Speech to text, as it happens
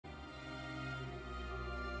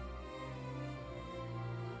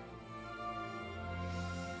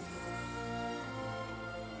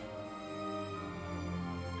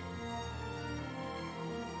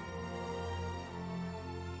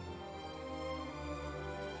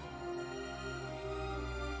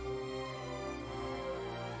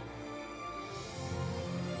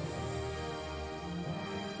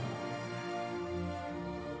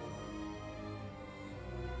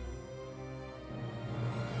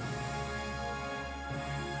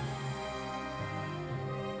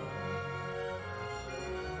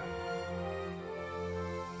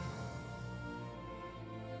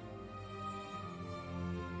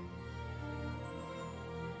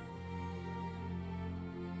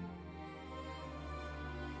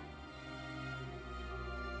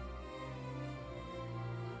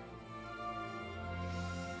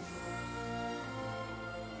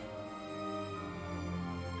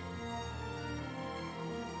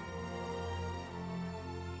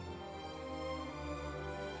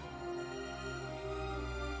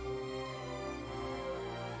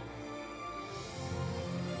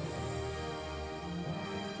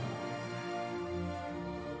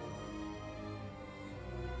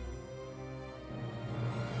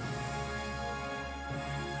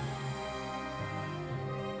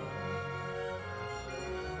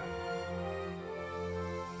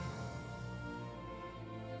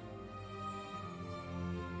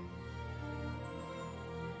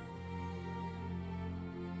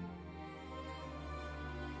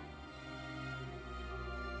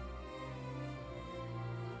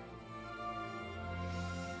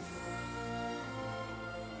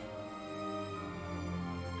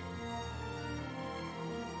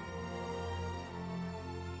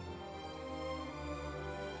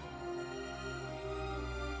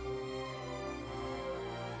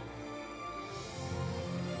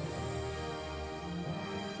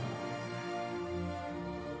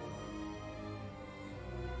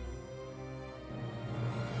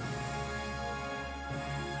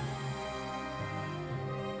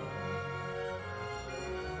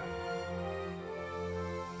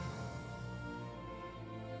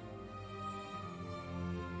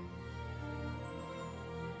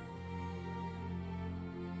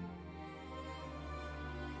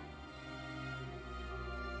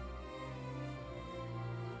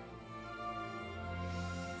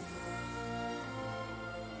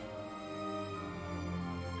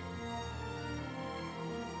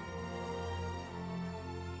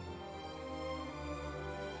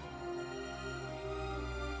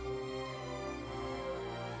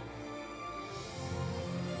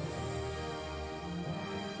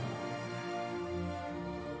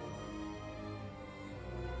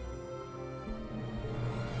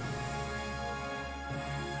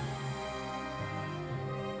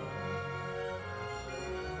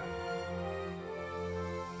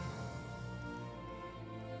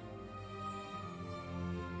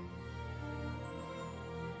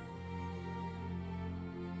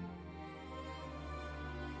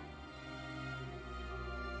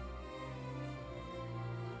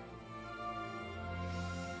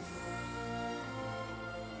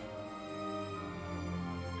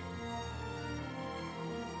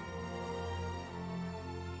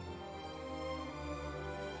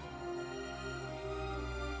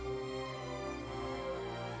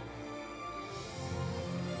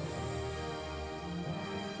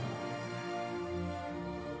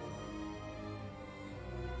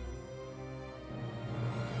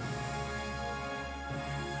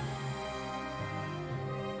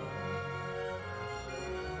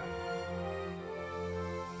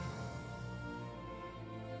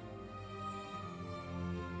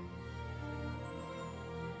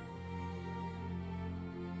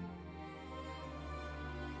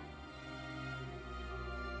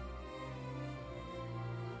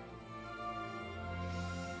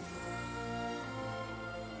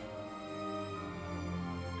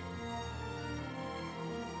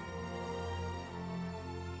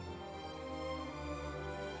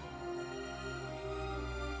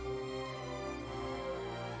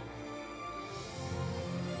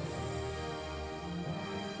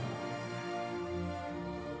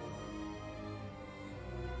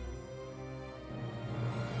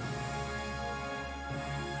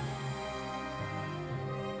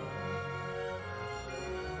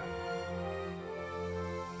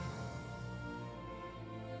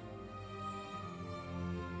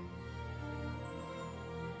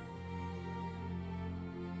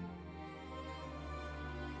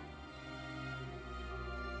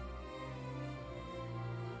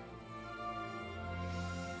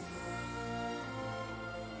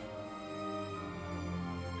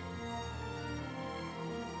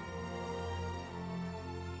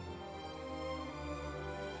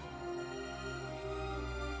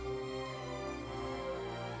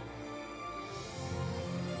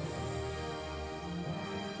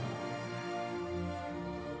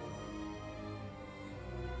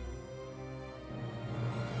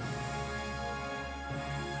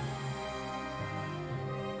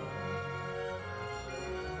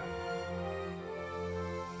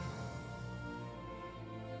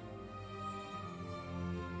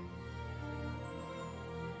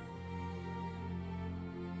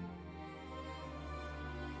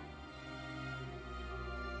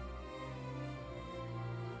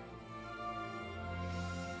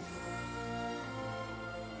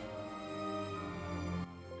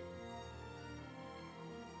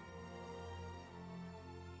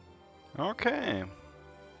Okay.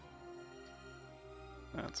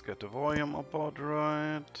 Let's get the volume about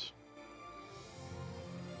right.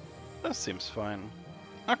 That seems fine.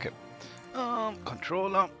 Okay.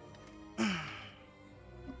 Controller.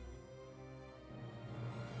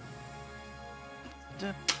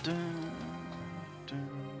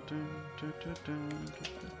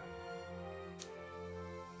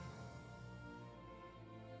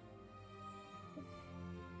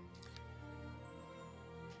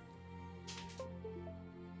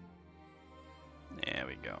 There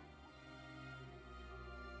we go.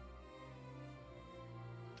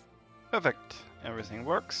 Perfect. Everything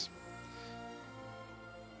works.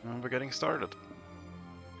 And we're getting started.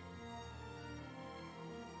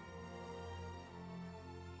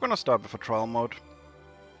 I'm gonna start with a trial mode.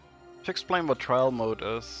 To explain what trial mode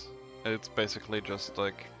is, it's basically just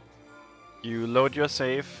like you load your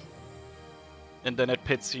save and then it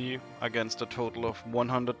pits you against a total of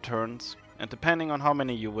 100 turns, and depending on how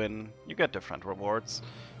many you win, you get different rewards.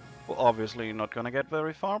 We're obviously not gonna get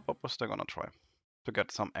very far, but we're still gonna try to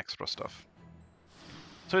get some extra stuff.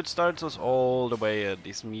 So it starts us all the way at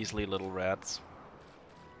these measly little rats.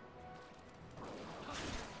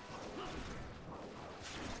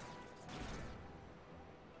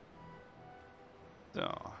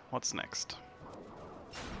 So, what's next?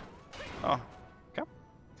 Oh, okay.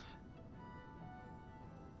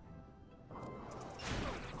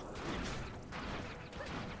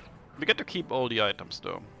 We get to keep all the items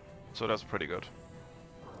though, so that's pretty good.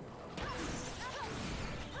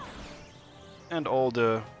 And all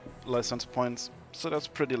the license points, so that's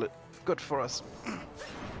pretty good for us.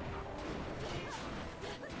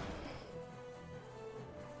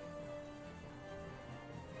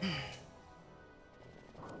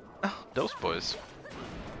 Oh, those boys.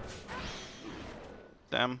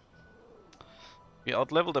 Damn. We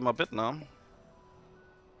outleveled them a bit now.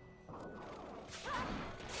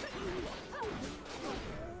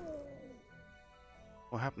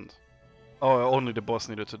 What happened? Oh, only the boss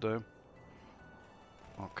needed to die.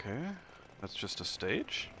 Okay, that's just a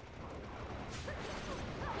stage.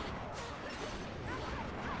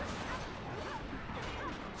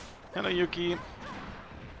 Hello, Yuki.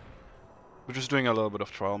 We're just doing a little bit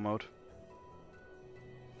of trial mode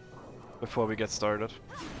before we get started.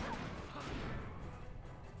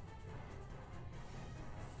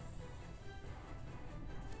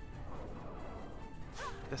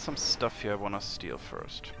 There's some stuff here I want to steal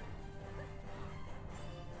first.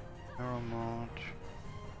 Arrow mode.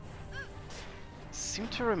 Seem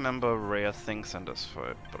to remember rare things in this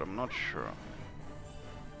fight, but I'm not sure.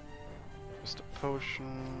 Just a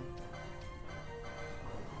potion.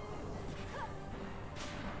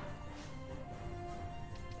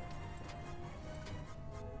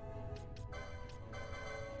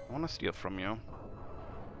 I want to steal from you.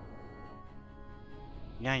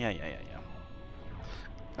 Yeah.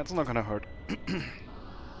 That's not gonna hurt.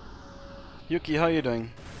 Yuki, how you doing?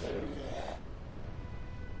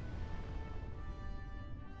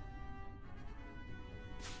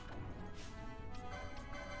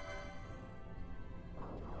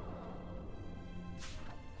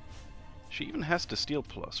 She even has the Steel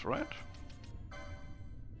Plus, right?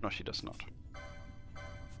 No, she does not.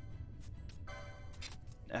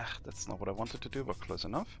 That's not what I wanted to do, but close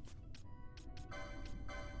enough.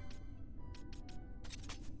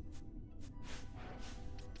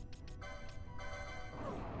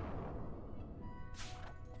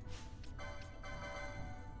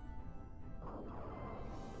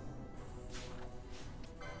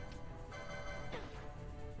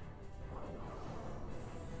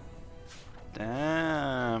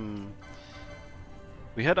 Damn.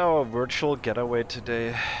 We had our virtual getaway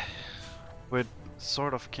today with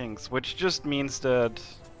Sword of Kings, which just means that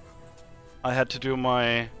I had to do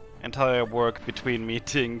my entire work between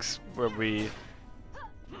meetings where we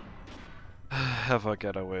have a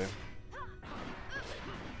getaway.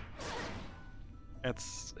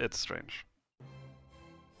 It's strange.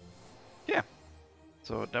 Yeah.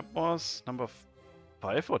 So that was number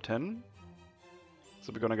 5 or 10.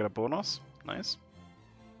 So we're gonna get a bonus. Nice.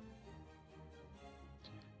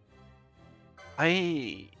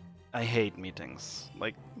 I hate meetings.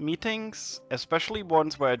 Like, meetings, especially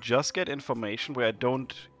ones where I just get information, where I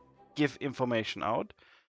don't give information out,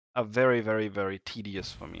 are very, very, very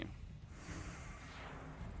tedious for me.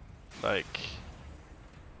 Like,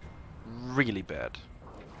 really bad.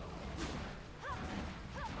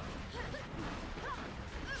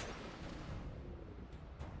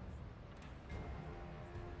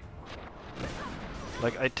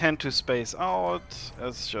 Like, I tend to space out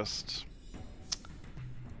as just...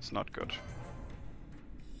 It's not good.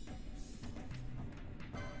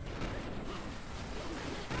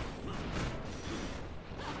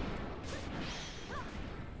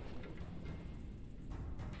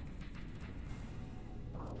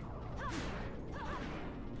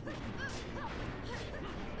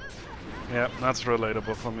 Yeah, that's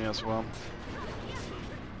relatable for me as well.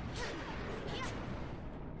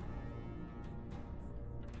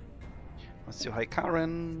 Let's do Hi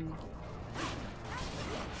Karen.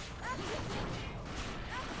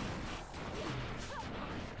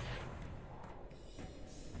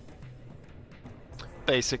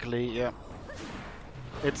 Basically, yeah.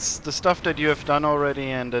 It's the stuff that you have done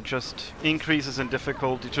already and it just increases in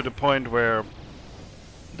difficulty to the point where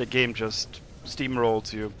the game just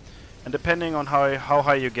steamrolls you. And depending on how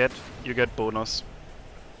high you get bonus.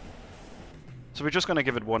 So we're just gonna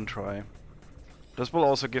give it one try. This will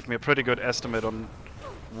also give me a pretty good estimate on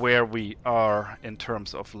where we are in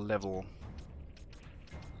terms of level.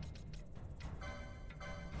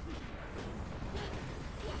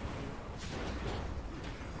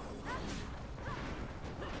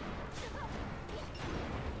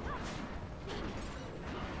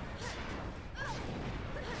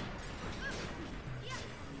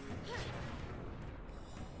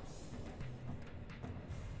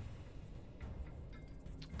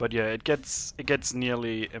 But yeah, it gets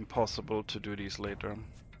nearly impossible to do these later.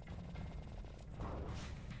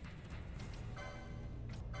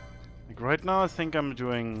 Like right now I think I'm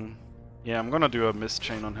doing... Yeah, I'm gonna do a mist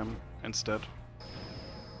chain on him instead.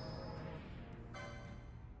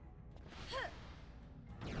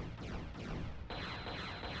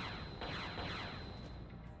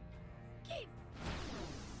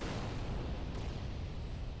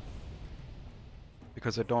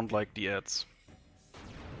 Because I don't like the ads.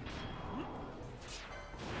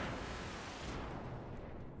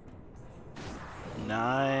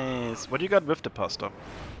 Nice! What do you got with the pasta?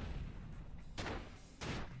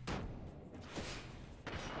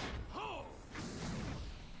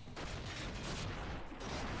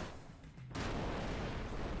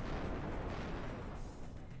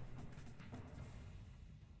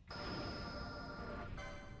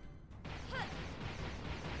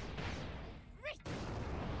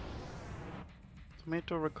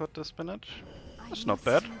 Tomato, ricotta, spinach? That's not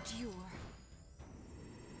bad.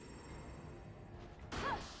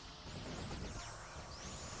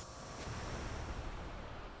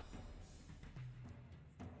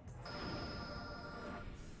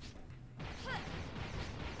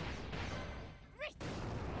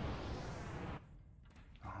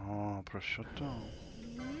 Oh, prosciutto.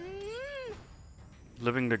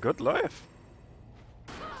 Living the good life.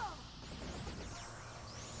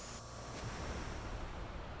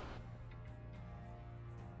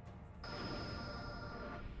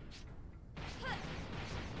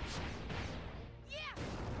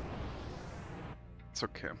 It's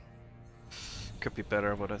okay. Could be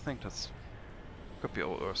better, but I think that's... could be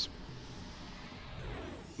worse.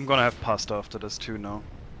 I'm gonna have pasta after this too now.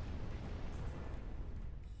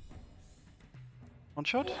 One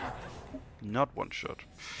shot? Not one shot.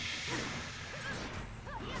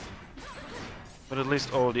 But at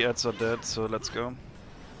least all the ads are dead, so let's go.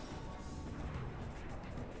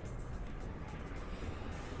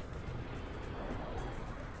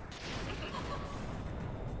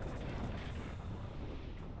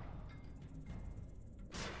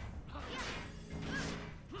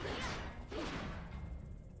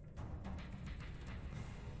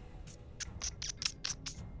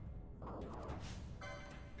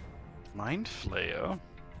 Mind Flayer?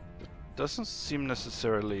 It doesn't seem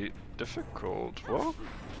necessarily difficult. What?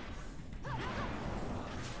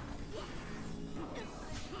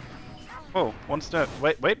 Oh, one's dead.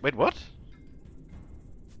 Wait, what?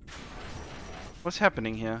 What's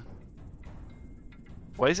happening here?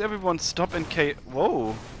 Why is everyone stop and K?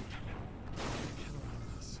 Whoa!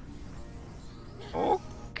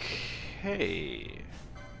 Okay.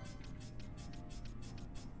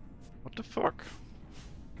 What the fuck?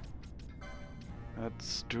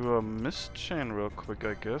 Let's do a mist chain real quick,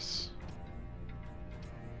 I guess.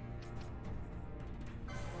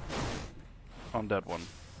 On that one.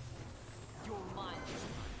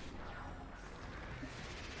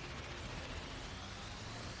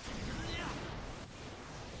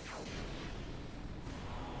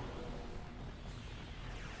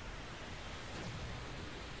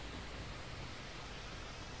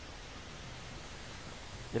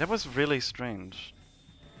 Yeah, that was really strange.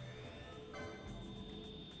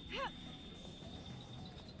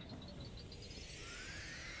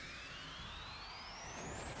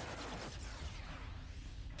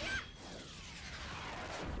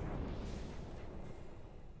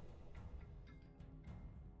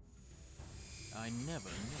 I never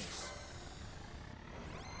miss.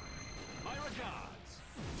 My regards.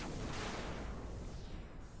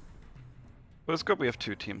 But it's good we have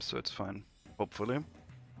two teams, so it's fine. Hopefully. You're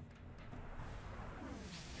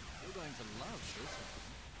going to love this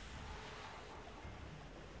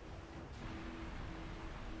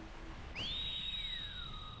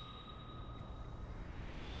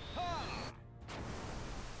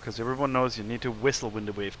Because everyone knows you need to whistle when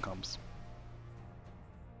the wave comes.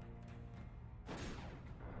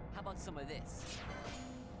 How about some of this?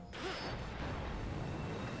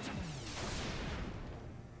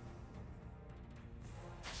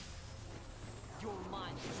 You're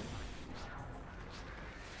mine.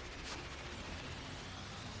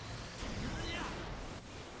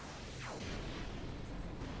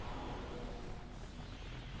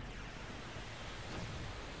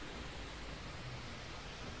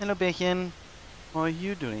 Hello, Bärchen. How are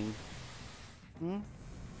you doing? Hmm?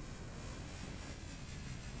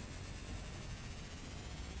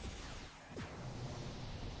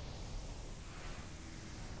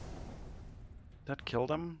 That killed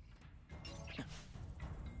him?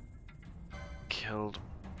 Killed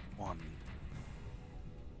one.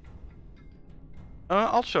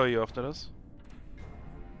 I'll show you after this.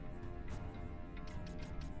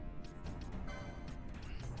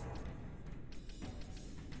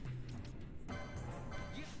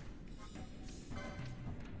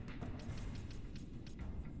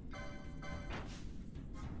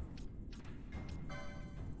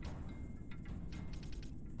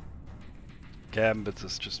 Gambits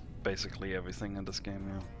is just basically everything in this game,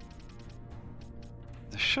 yeah.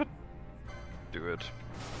 They should do it.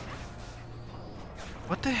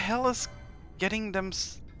 What the hell is getting them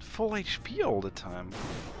full HP all the time?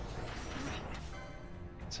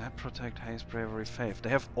 Zap, Protect, Haste, Bravery, Faith. They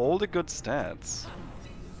have all the good stats.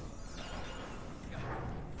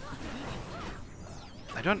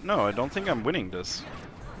 I don't know, I don't think I'm winning this.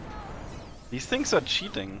 These things are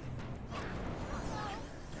cheating.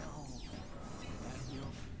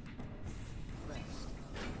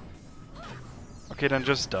 Okay, then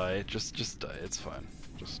just die. Just die. It's fine.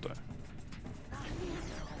 Just die.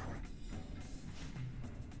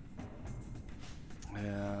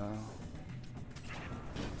 Yeah.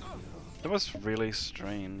 That was really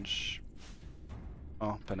strange.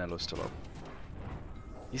 Oh, Penelo's still up.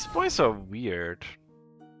 These boys are weird.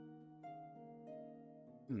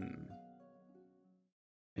 Maybe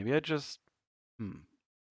I just...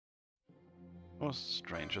 Oh,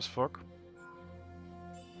 strange as fuck.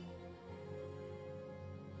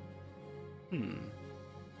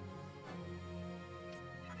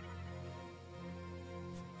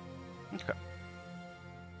 Okay.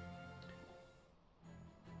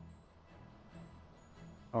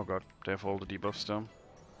 Oh god, they have all the debuffs down.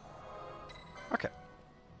 Okay.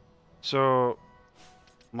 So,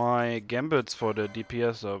 my gambits for the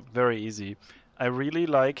DPS are very easy. I really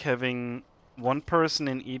like having one person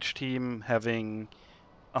in each team having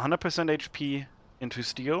 100% HP into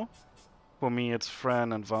steel. For me it's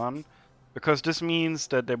Fran and Van. Because this means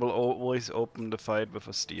that they will always open the fight with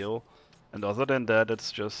a steal. And other than that, it's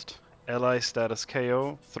just ally status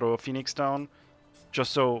KO, throw a Phoenix down,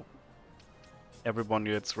 just so everyone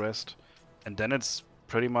gets rest. And then it's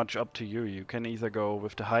pretty much up to you. You can either go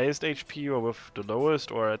with the highest HP or with the lowest,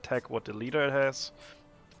 or attack what the leader has.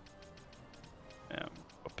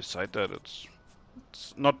 But beside that, it's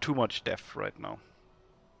not too much death right now.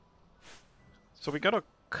 So we got a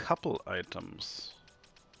couple items.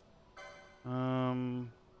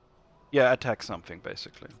 Yeah, attack something,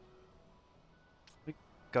 basically. We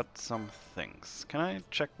got some things. Can I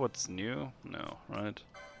check what's new? No, right?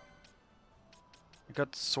 I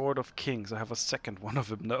got Sword of Kings. I have a second one of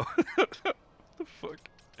them now. What the fuck?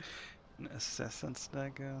 An Assassin's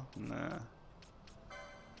Dagger? Nah.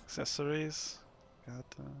 Accessories? Got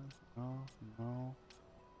no.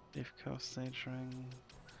 Leaf Coast Stage Ring.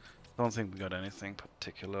 Don't think we got anything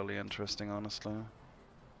particularly interesting, honestly.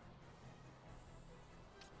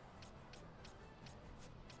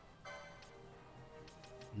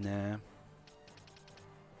 Nah.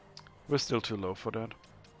 We're still too low for that.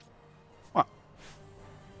 Ah.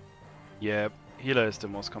 Yeah, healer is the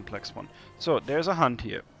most complex one. So, there's a hunt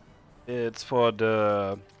here. It's for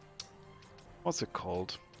the... What's it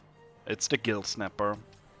called? It's the Guild Snapper.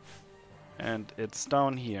 And it's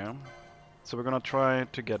down here. So we're gonna try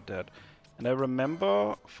to get that. And I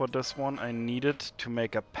remember for this one I needed to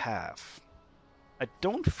make a path. I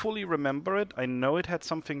don't fully remember it. I know it had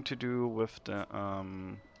something to do with the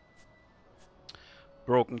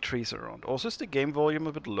broken trees around. Also, is the game volume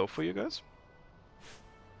a bit low for you guys?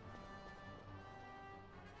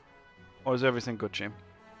 Or is everything good, Jim?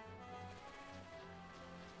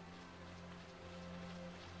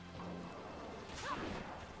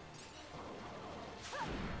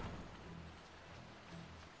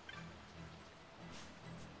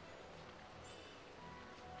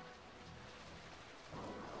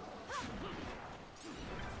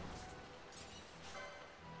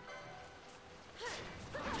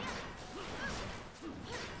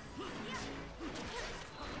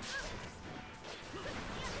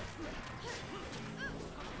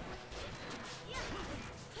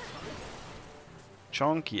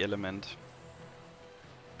 chunky element.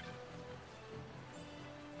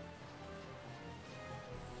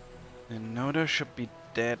 I know there should be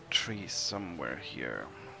dead trees somewhere here.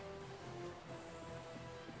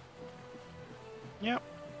 Yep.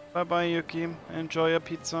 Bye bye, Yuki. Enjoy your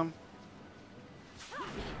pizza.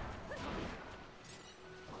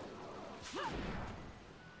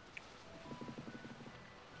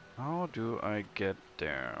 How do I get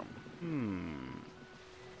there?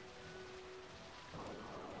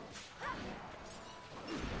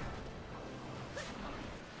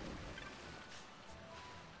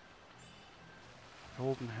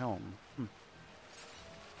 Golden Helm.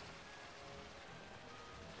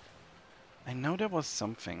 I know there was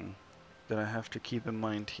something that I have to keep in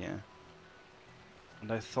mind here.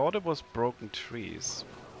 And I thought it was broken trees,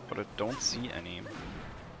 but I don't see any.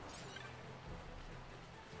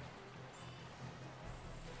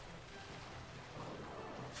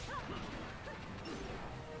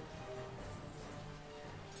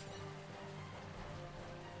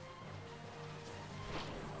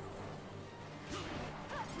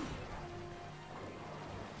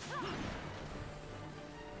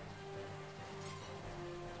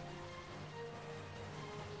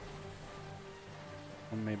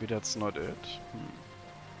 Maybe that's not it.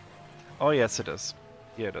 Oh yes, it is.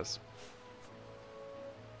 Here it is.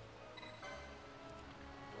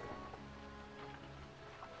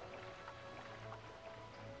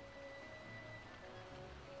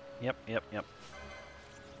 Yep.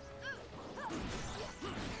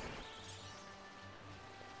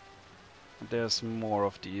 There's more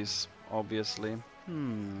of these, obviously.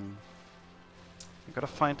 I gotta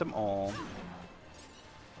find them all.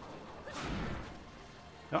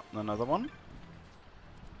 Yeah, another one.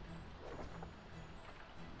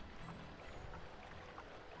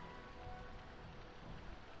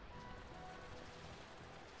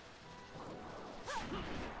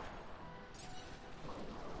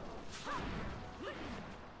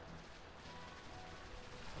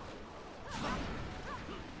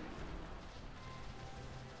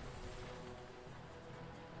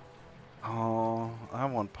 Oh, I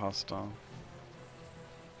want pasta.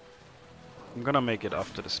 I'm gonna make it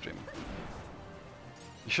after the stream.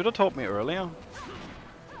 You should have told me earlier.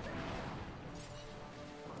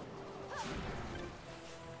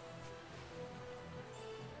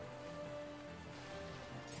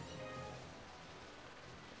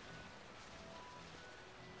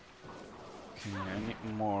 Okay, I need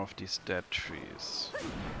more of these dead trees.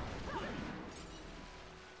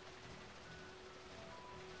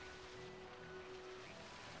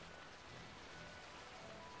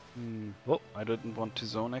 Oh, I didn't want to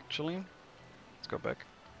zone actually. Let's go back.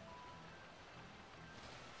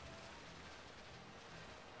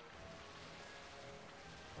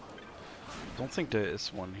 Don't think there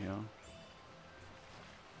is one here.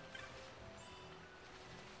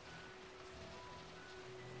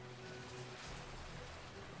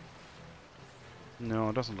 No,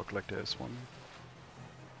 it doesn't look like there is one.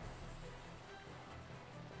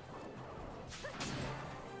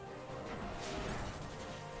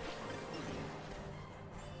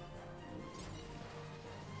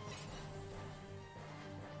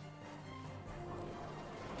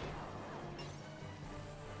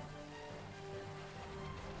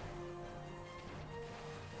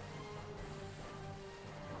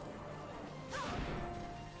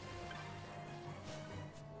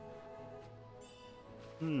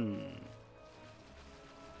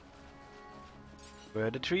 Where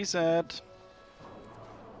are the trees at?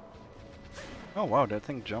 Oh wow, that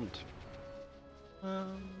thing jumped. I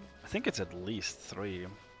think it's at least 3.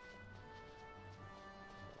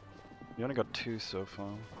 We only got 2 so far,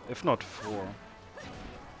 if not 4.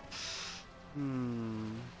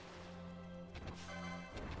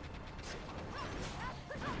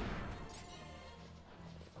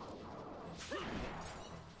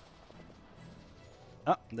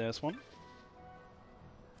 Ah, there's one.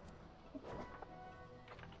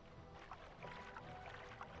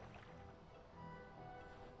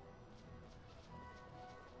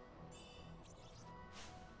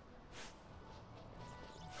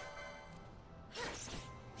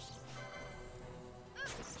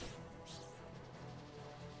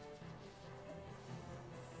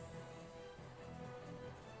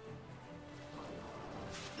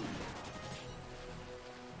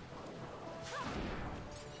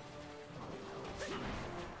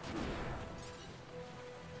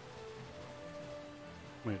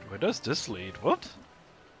 Wait, where does this lead? What?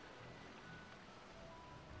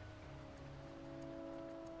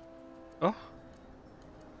 Oh.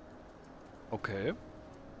 Okay.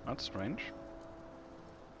 That's strange.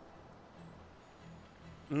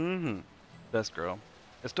 Best girl.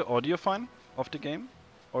 Is the audio fine of the game?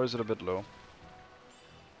 Or is it a bit low?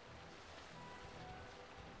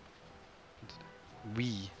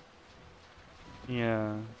 Wii.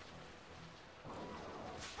 Yeah.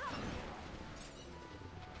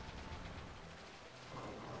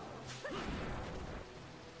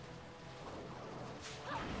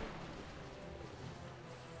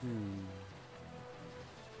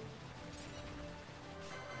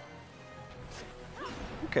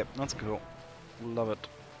 Okay, that's cool. Love it.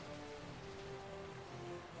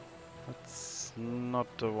 That's not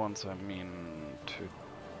the ones I mean to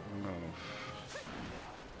move.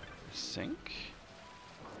 Sync?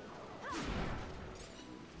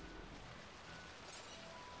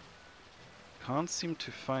 Can't seem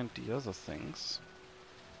to find the other things.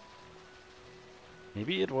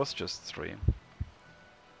 Maybe it was just 3.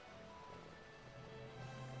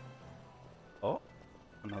 Oh,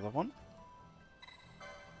 another one.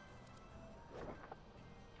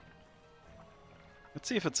 Let's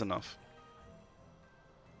see if it's enough.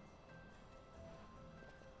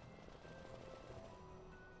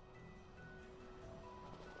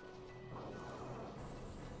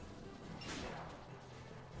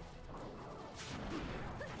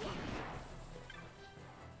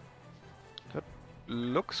 That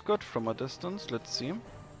looks good from a distance. Let's see.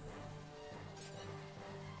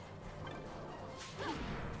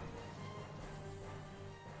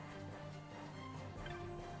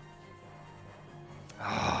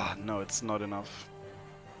 Ah, no, it's not enough.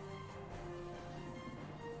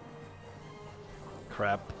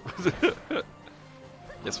 Crap.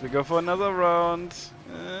 Guess we go for another round.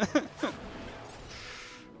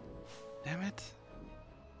 Damn it.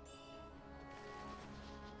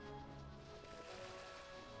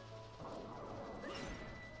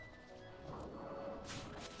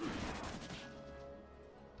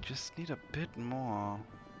 Just need a bit more.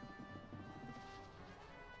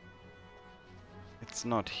 It's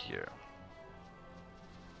not here.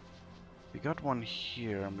 We got one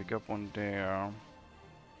here and we got one there.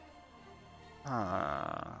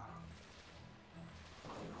 Ah.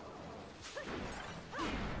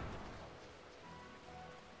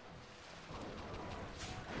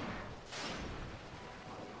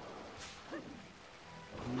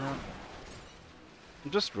 No.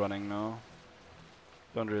 I'm just running now.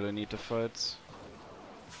 Don't really need the fights.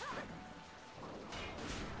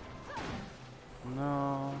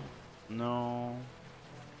 No. No.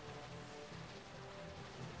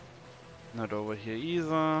 Not over here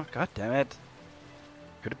either. God damn it.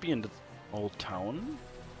 Could it be in the old town?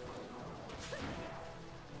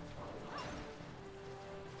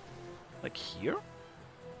 Like here?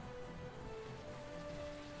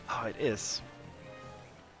 Oh, it is.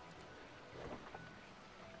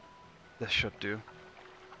 This should do.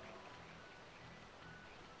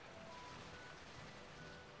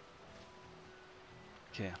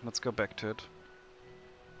 Okay, let's go back to it.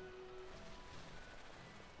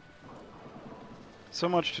 So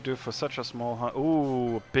much to do for such a small hunt.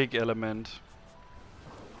 Ooh, big element.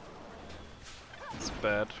 It's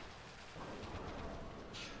bad.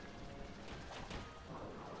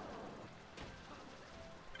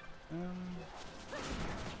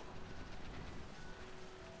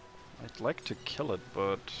 I'd like to kill it,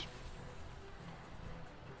 but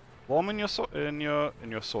warm in your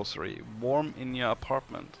sorcery. Warm in your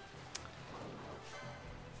apartment.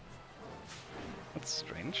 That's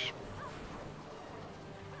strange.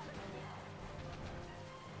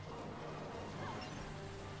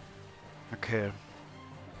 Okay.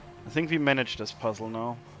 I think we managed this puzzle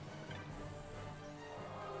now.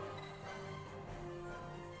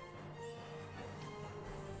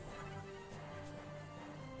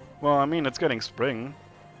 Well, I mean, it's getting spring.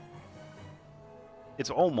 It's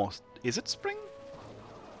almost... Is it spring?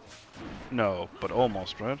 No, but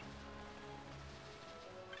almost, right?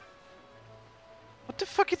 What the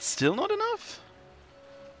fuck? It's still not enough?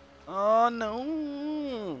 Oh,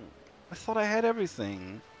 no. I thought I had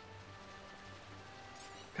everything.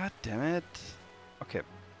 God damn it. Okay.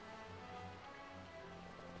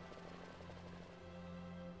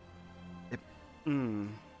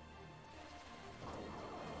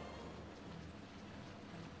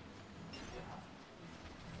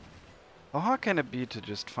 How hard can it be to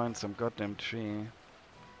just find some goddamn tree?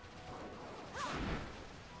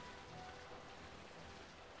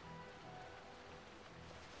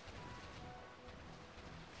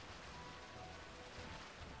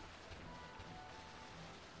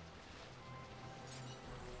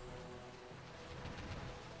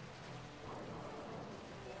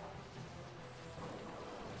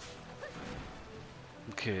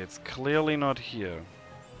 Okay, it's clearly not here.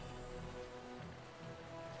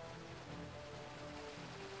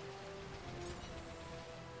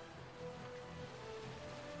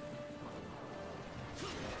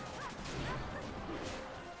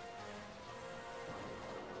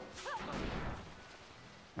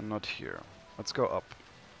 And not here. Let's go up.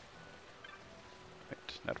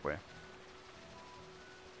 Wait, that way.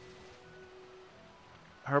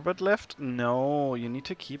 Herbert left? No, you need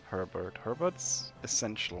to keep Herbert. Herbert's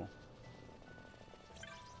essential.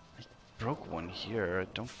 I broke one here, I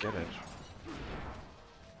don't get it.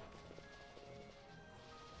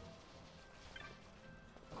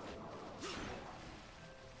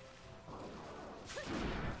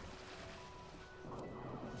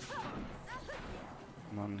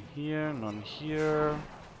 None here, none here.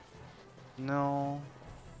 No.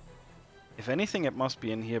 If anything, it must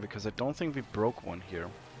be in here because I don't think we broke one here.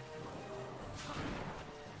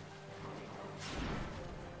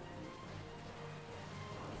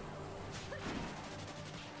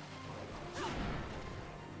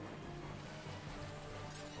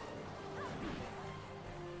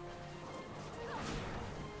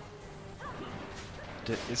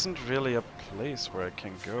 There isn't really a place where I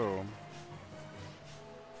can go.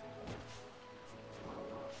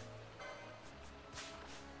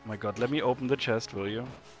 My god, let me open the chest, will you?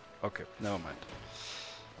 Okay, never mind.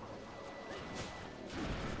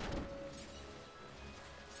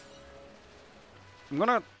 I'm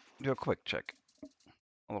gonna do a quick check.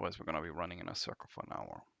 Otherwise we're gonna be running in a circle for an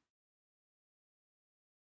hour.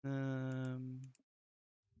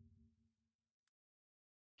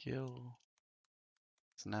 Kill.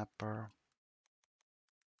 Snapper.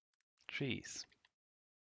 Trees.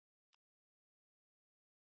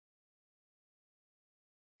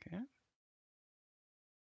 Okay.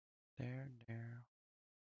 There.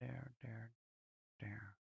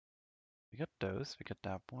 We got those, we got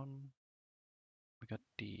that one. We got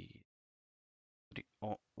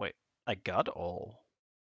oh, wait. I got all.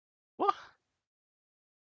 What?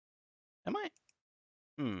 Am I?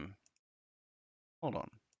 Hold on.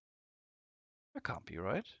 That can't be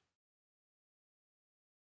right.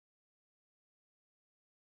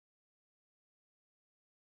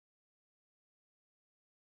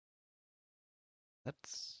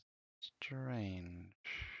 That's strange.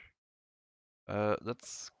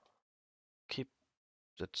 Let's keep.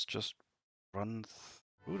 Let's just run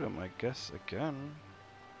through them, I guess, again.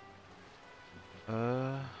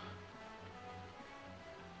 There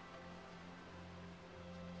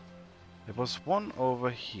was one over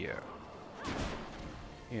here.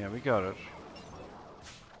 Yeah, we got it.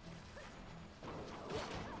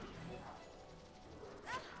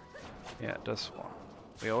 Yeah, this one.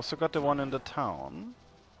 We also got the one in the town.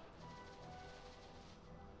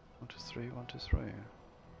 1, 2, 3, 1, 2, 3.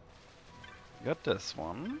 We got this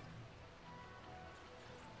one.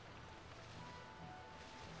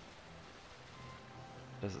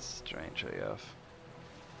 This is strange AF.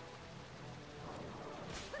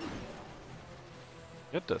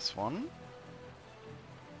 Get this one.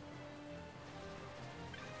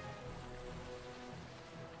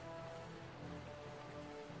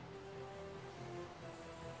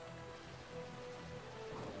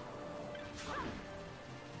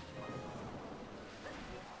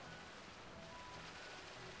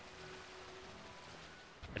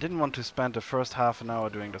 I didn't want to spend the first half an hour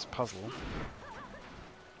doing this puzzle.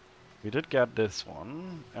 We did get this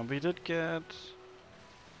one, and we did get...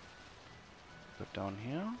 Put down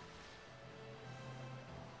here.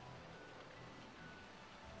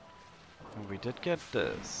 And we did get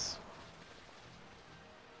this.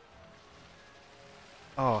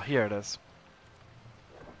 Oh, here it is.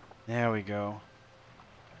 There we go.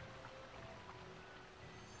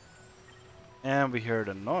 And we heard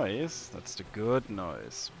a noise. That's the good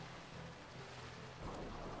noise.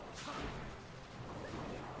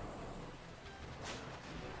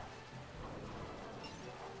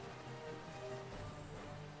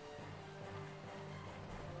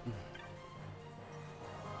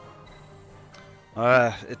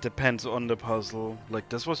 It depends on the puzzle. Like,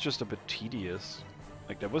 this was just a bit tedious.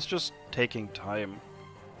 Like, that was just taking time.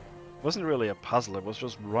 It wasn't really a puzzle, it was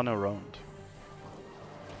just run around.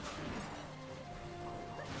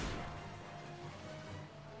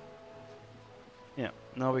 Yeah,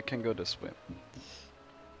 now we can go this way.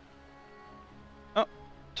 Oh,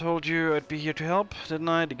 told you I'd be here to help, didn't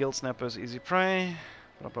I? The Guild Snapper's easy prey.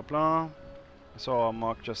 Blah blah blah. I saw our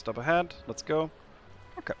mark just up ahead. Let's go.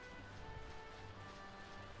 Okay.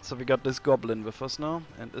 So we got this goblin with us now.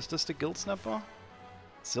 And is this the Guild Snapper?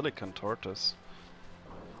 Silicon Tortoise.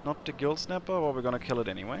 Not the Guild Snapper, but we're gonna kill it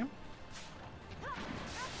anyway.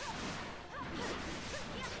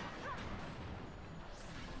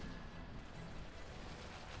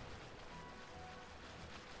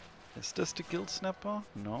 Is this the Guild Snapper?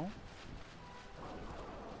 No.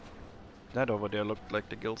 That over there looked like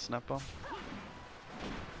the Guild Snapper.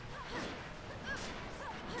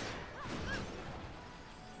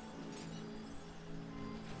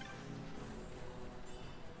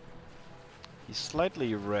 He's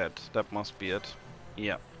slightly red, that must be it.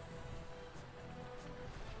 Yeah.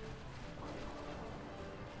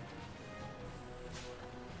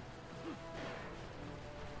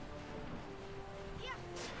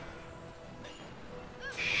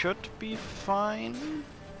 Should be fine.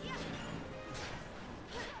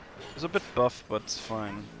 It's a bit buff, but it's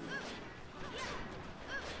fine.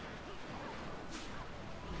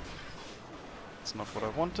 That's not what I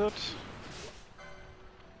wanted.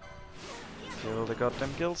 Kill the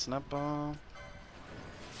goddamn gill snapper.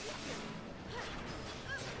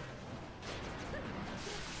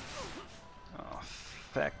 Oh,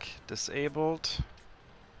 feck. Disabled.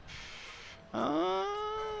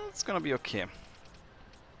 It's gonna be okay.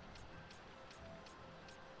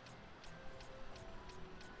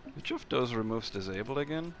 Which of those removes disabled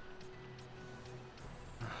again?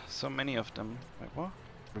 So many of them. Wait, what?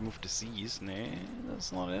 Remove disease? Nah,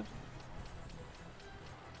 that's not it.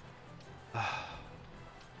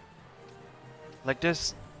 Like,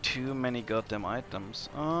 there's too many goddamn items.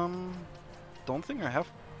 Don't think I have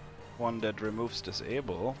one that removes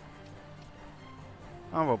disable.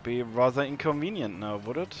 That would be rather inconvenient now,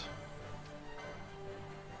 would it?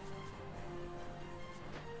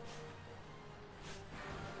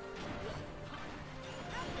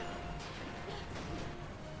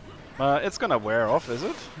 It's gonna wear off, is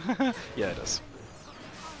it? Yeah, it is.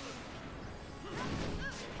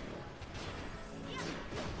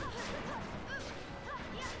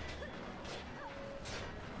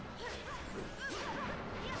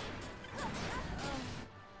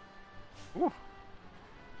 Ooh.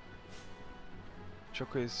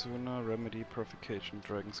 Chocoisuna, Remedy, Purification,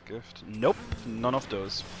 Dragon's Gift. Nope, none of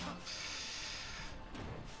those.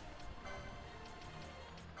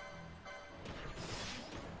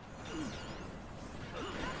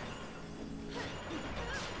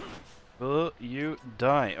 Will you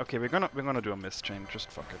die? Okay, we're gonna do a mist chain.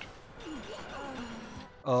 Just fuck it.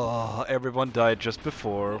 Oh, everyone died just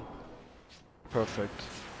before. Perfect.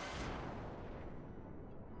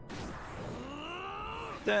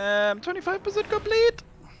 Damn, 25% complete.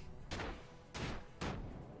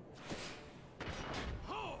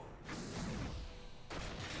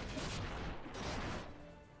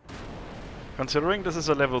 Considering this is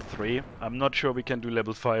a level 3, I'm not sure we can do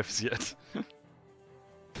level 5s yet.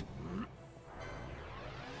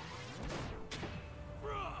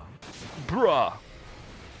 Bruh!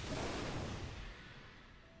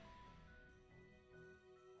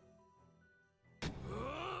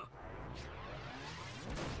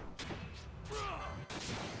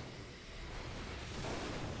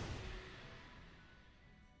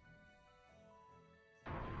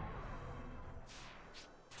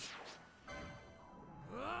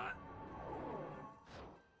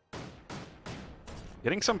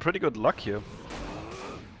 Getting some pretty good luck here.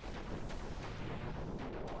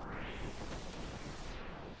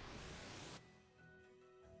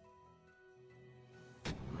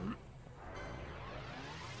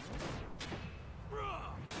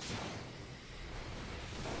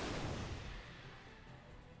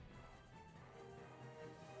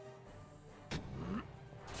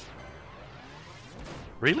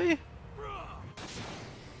 Really?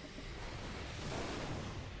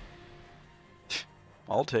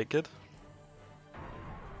 I'll take it.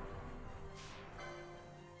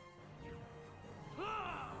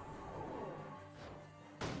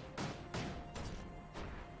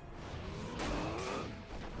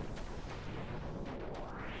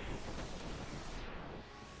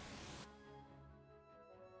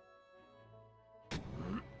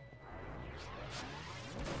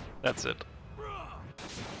 That's it.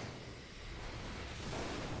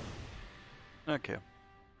 Okay.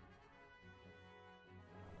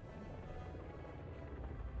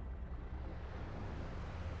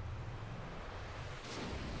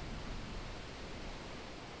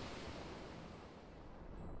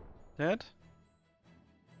 Dead?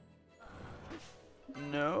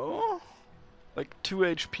 No? Like 2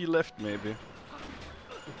 HP left maybe.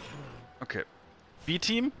 Okay. B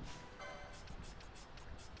team?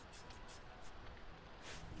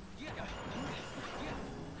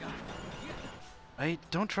 I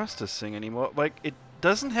don't trust this thing anymore. Like, it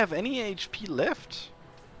doesn't have any HP left.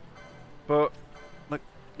 But, like,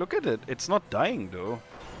 look at it. It's not dying though.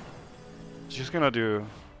 It's just gonna do...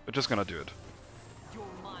 We're just gonna do it.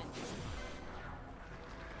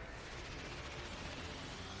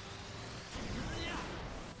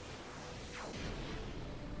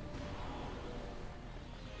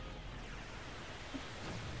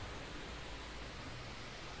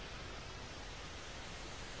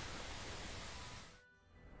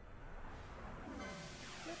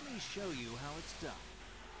 Let me show you how it's done.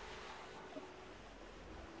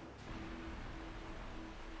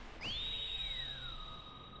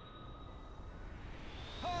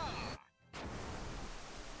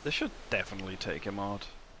 They should definitely take him out.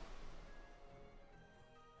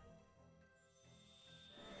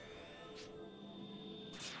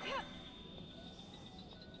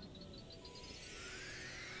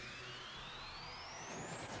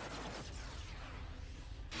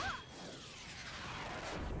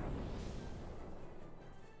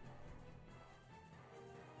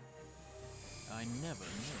 I never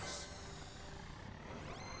miss.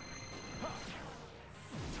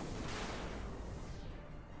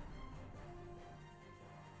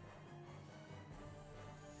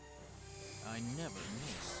 I never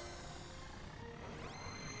miss.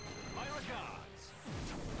 My regards.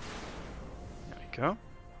 There we go.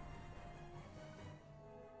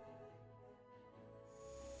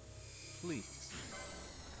 Please.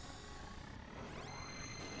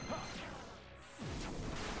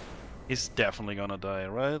 He's definitely gonna die,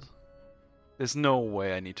 right? There's no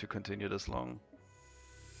way I need to continue this long.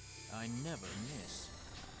 I never miss.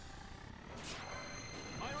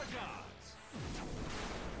 My regards.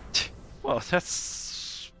 Well,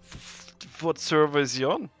 that's... What server is he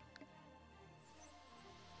on?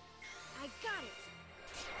 I got it.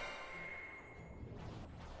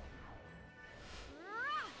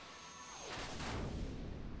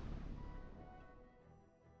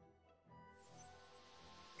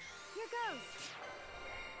 Here goes.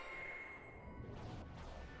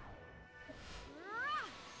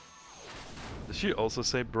 Did she also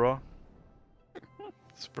say bro?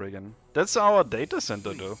 Spriggan. That's our data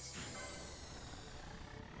center though.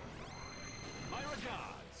 My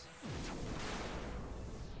regards.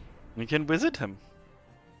 We can visit him.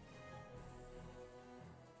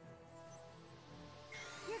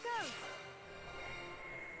 Here goes.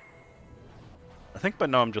 I think by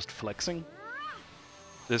now I'm just flexing.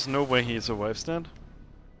 There's no way he survives that.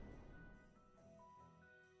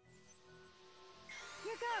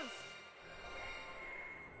 Here goes.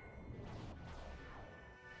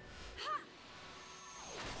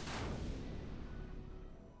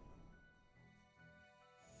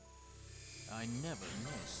 I never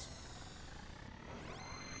miss.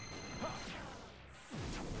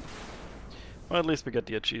 Well, at least we get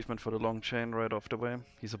the achievement for the long chain right off the way.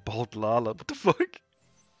 He's a bald Lala, what the fuck?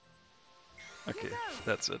 Okay,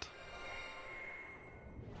 that's it.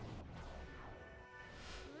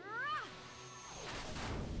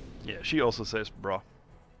 Yeah, she also says bro.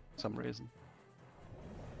 Some reason.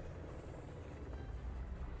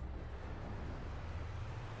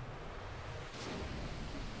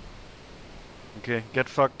 Okay, get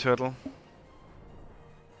fucked, turtle.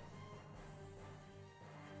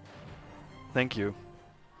 Thank you.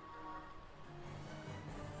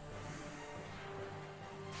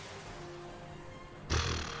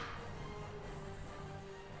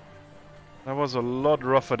 That was a lot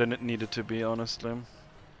rougher than it needed to be, honestly.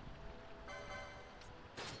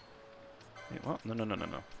 Hey, what? No, no, no, no,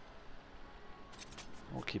 no.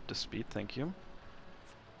 I'll keep the speed, thank you.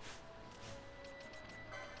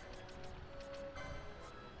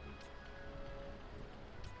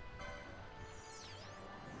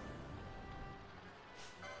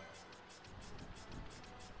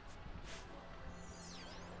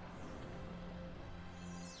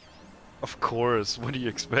 Of course, what are you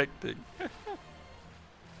expecting?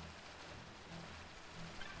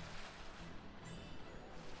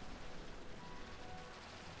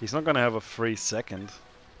 He's not gonna have a free second.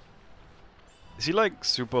 Is he like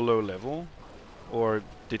super low level? Or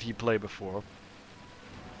did he play before?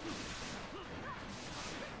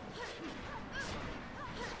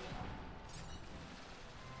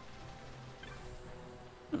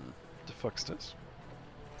 The fuck's this?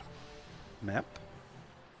 Map?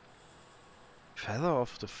 Feather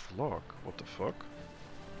of the flock? What the fuck?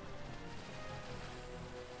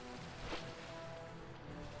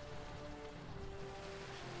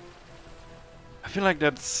 I feel like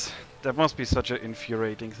that must be such an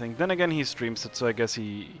infuriating thing. Then again, he streams it, so I guess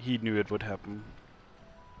he knew it would happen.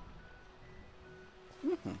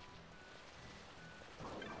 Mhm.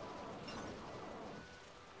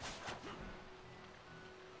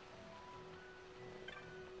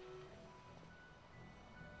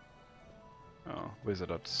 Oh,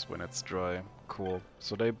 Wizards when it's dry. Cool.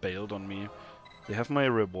 So they bailed on me. They have my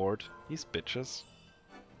reward. These bitches.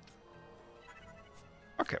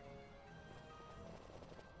 Okay.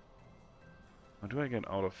 How do I get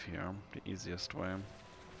out of here? The easiest way.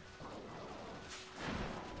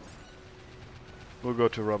 We'll go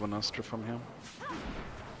to Rabanastra from here.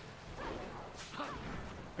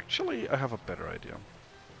 Actually, I have a better idea.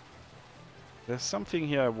 There's something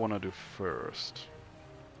here I want to do first.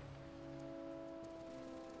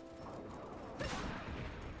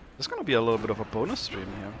 There's gonna be a little bit of a bonus stream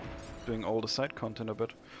here, doing all the side content a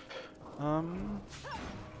bit.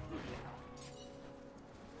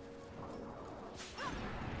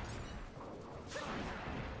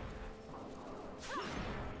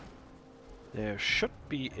 There should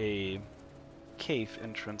be a cave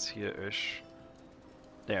entrance here-ish.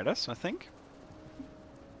 There it is, I think.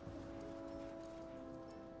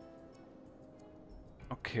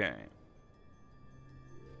 Okay.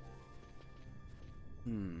 I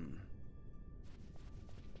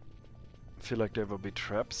feel like there will be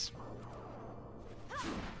traps.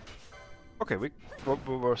 Okay, we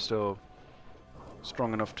were still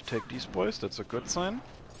strong enough to take these boys, that's a good sign.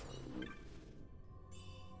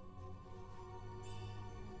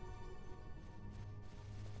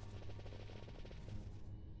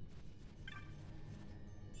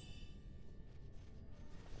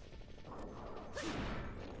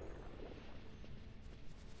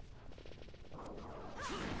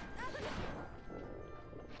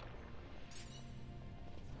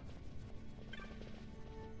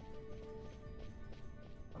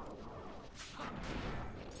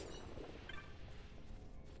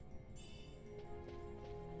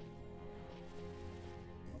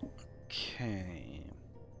 Okay.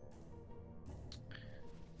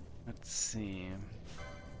 Let's see.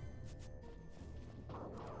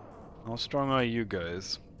 How strong are you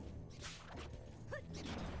guys?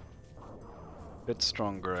 Bit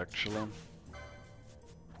stronger, actually.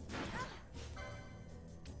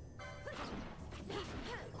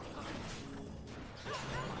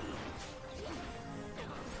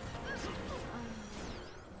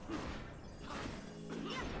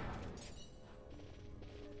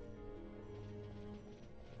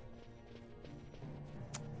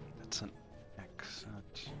 That's an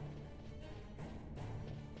exit.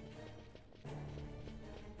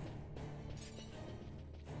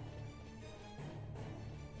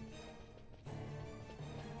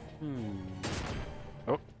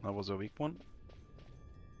 Oh, that was a weak one.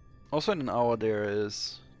 Also in an hour there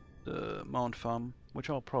is the Mount Farm, which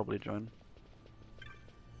I'll probably join.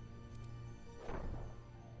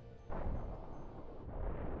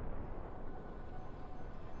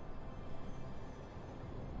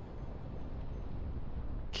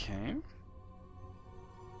 Okay.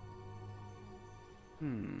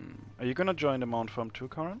 Are you gonna join the Mount Farm too,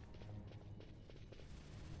 Karen?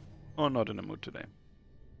 Or not in the mood today?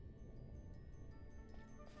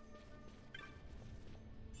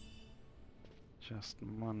 Just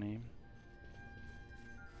money.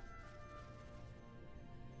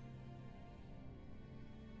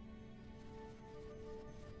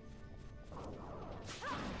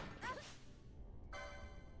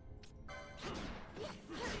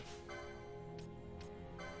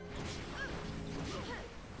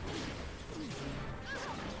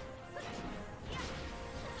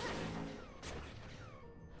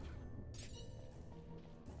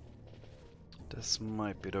 This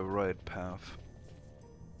might be the right path.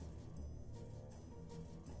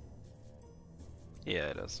 Yeah,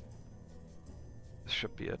 it is. This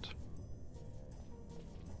should be it.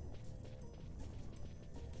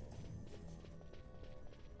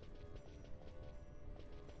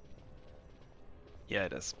 Yeah,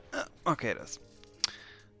 it is. Okay, it is.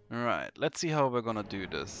 Alright, let's see how we're gonna do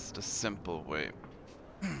this the simple way.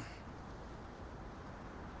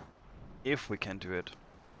 If we can do it.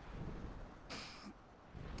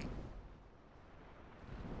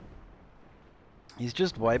 He's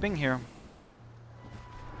just vibing here.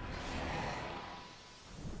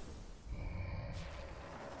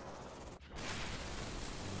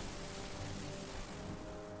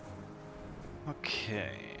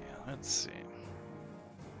 Okay, let's see.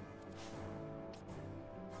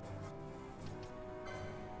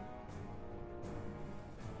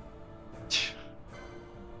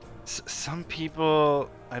 Some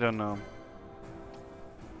people, I don't know,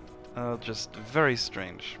 just very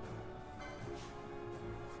strange.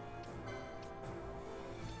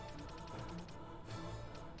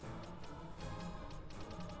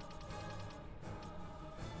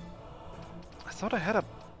 I thought I had a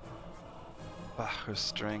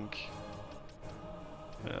Bacchus drink.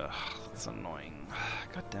 Ugh, that's annoying.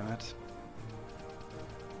 God damn it.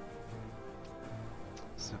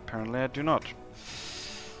 So apparently I do not.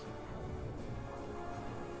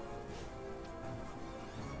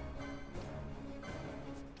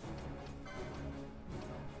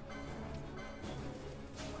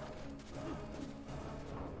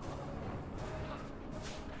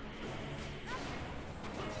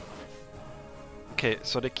 Okay,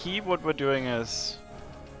 so the key what we're doing is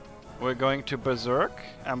we're going to Berserk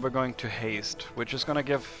and we're going to Haste, which is gonna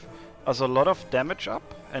give us a lot of damage up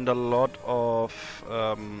and a lot of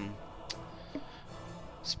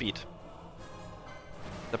speed.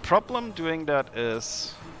 The problem doing that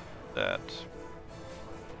is that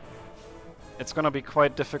it's gonna be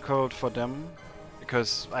quite difficult for them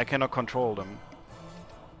because I cannot control them.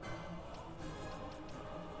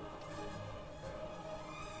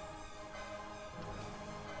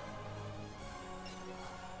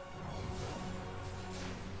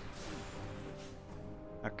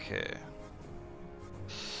 Okay.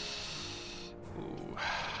 Ooh.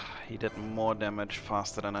 He did more damage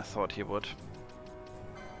faster than I thought he would.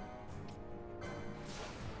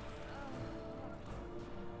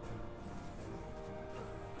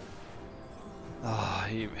 Ah,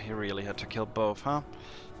 he really had to kill both, huh?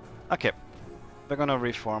 Okay. They're gonna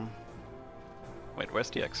reform. Wait, where's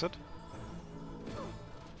the exit?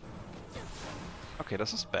 Okay,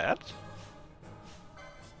 this is bad.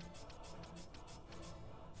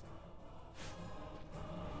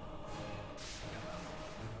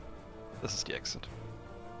 This is the exit.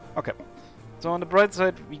 Okay. So on the bright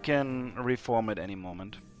side, we can reform at any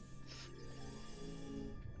moment.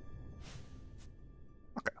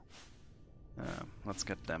 Okay. Let's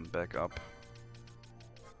get them back up.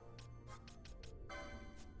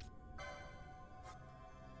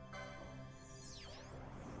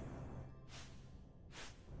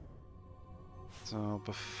 So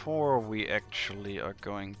before we actually are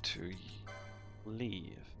going to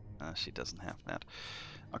leave... she doesn't have that.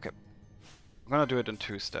 Okay. I'm gonna do it in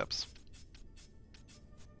 2 steps.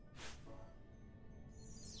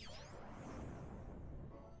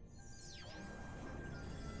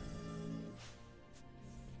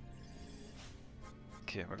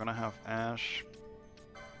 Okay, we're gonna have Ash,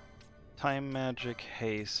 Time Magic,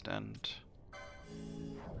 Haste, and...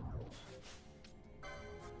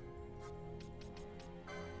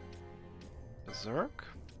 Berserk?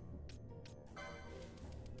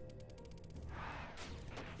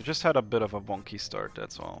 We just had a bit of a wonky start,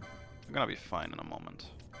 that's all. We're gonna be fine in a moment.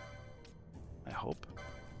 I hope.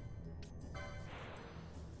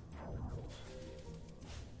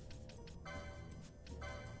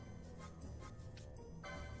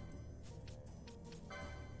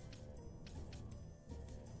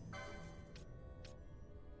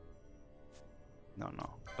 No,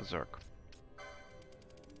 Berserk.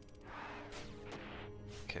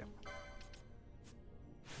 Okay.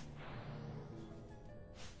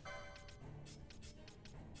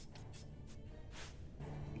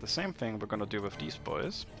 The same thing we're gonna do with these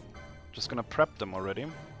boys. Just gonna prep them already.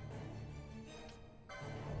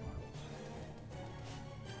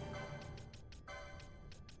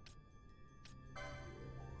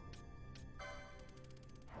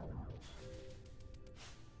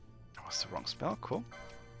 That was the wrong spell, cool.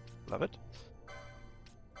 Love it.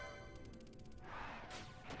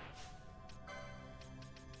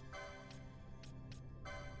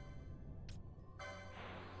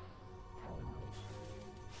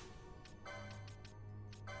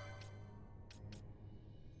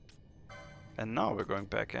 And now we're going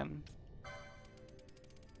back in.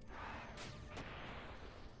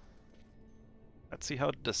 Let's see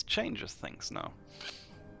how this changes things now.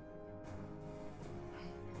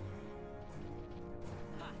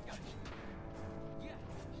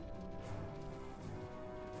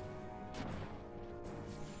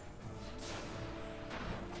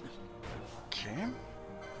 Okay.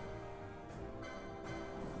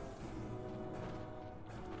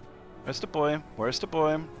 Where's the boy? Where's the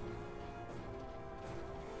boy?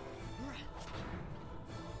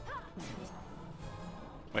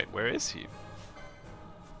 Wait, where is he?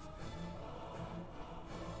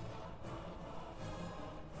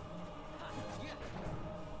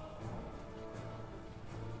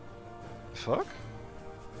 Fuck?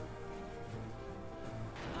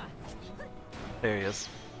 There he is.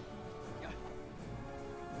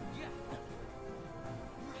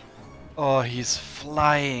 Oh, he's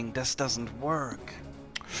flying. This doesn't work.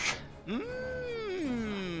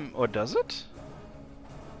 Or does it?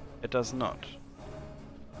 It does not.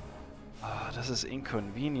 Ah, this is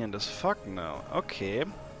inconvenient as fuck now. Okay.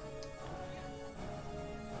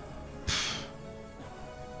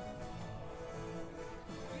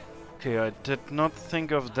 Okay, I did not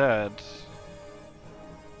think of that.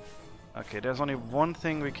 Okay, there's only one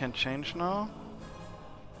thing we can change now.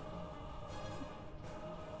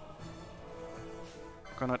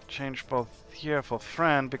 I'm gonna change both here for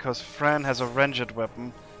Fran, because Fran has a ranged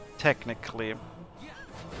weapon, technically.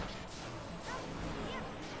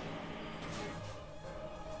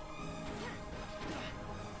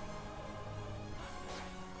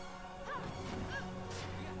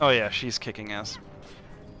 Oh yeah, she's kicking ass.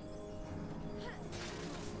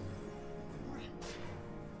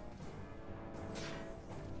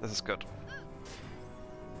 This is good.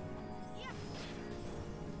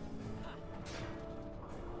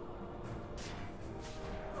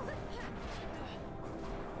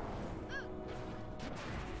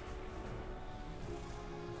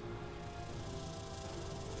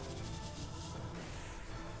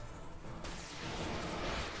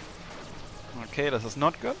 Okay, this is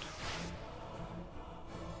not good.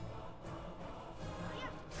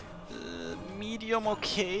 Medium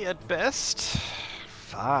okay at best.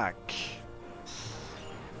 Fuck.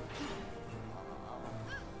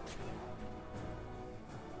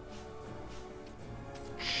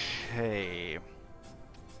 Okay.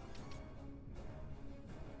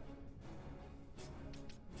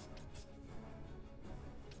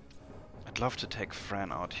 I'd love to take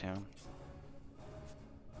Fran out here.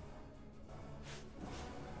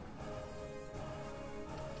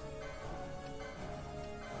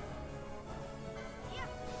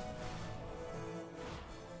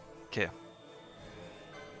 Okay.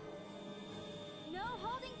 No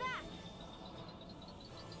holding back.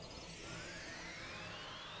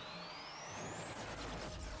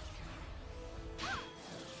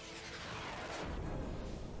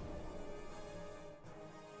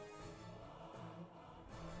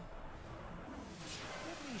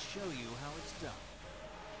 Let me show you how it's done.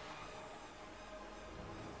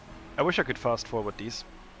 I wish I could fast forward these.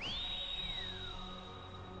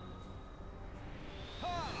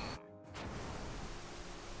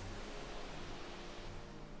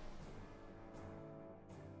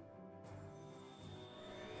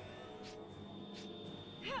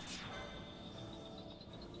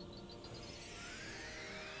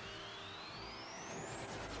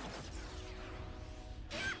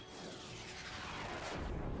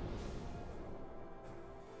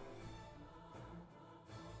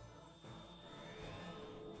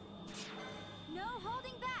 No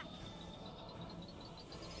holding back.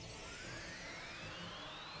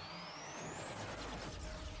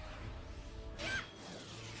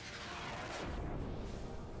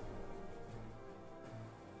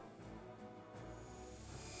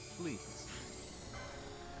 Please.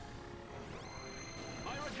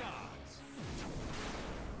 My regards.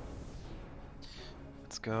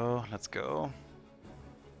 Let's go, let's go.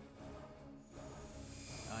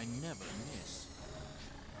 I never miss.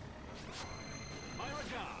 My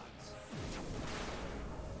regards.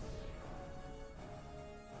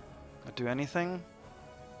 Not do anything.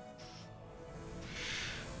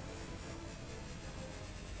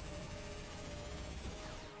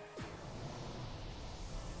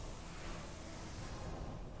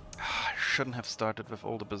 I shouldn't have started with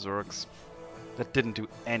all the berserks. That didn't do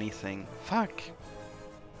anything. Fuck.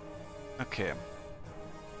 Okay.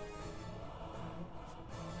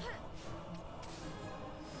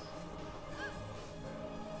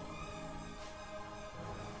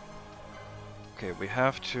 Okay, we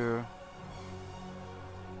have to...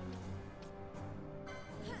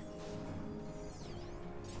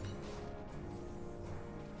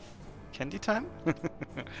 Candy time?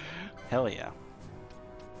 Hell yeah.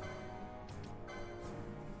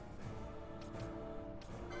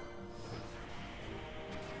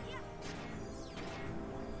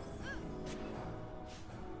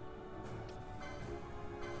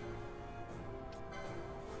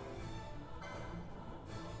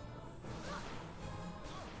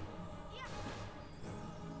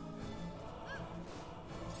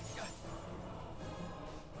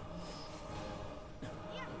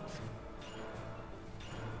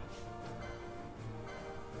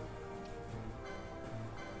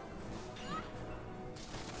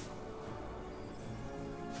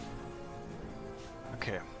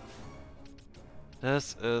 Okay.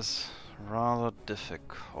 This is rather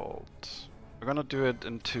difficult. We're gonna do it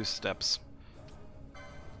in 2 steps.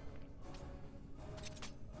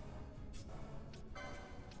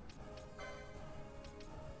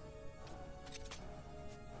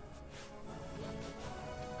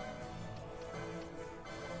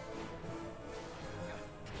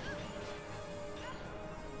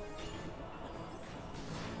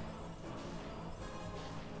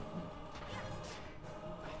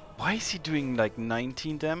 Why is he doing like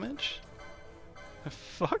 19 damage? The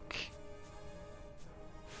fuck?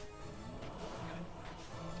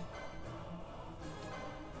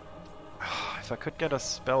 If I could get a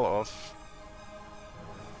spell off.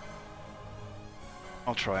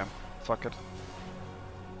 I'll try. Fuck it.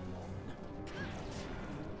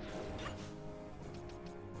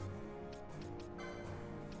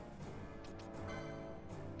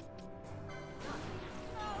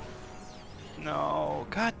 No,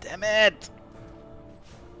 god damn it!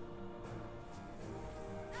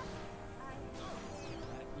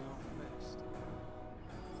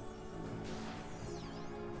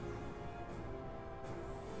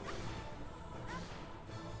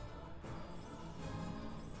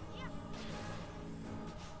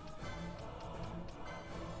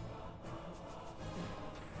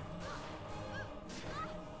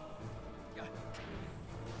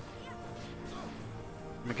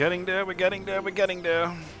 We're getting there, we're getting there, we're getting there.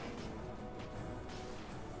 At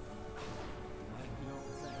your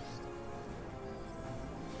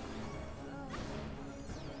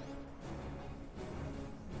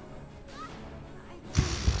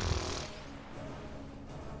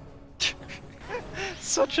best.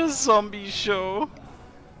 Such a zombie show.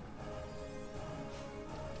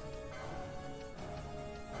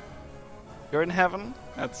 You're in heaven?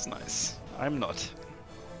 That's nice. I'm not.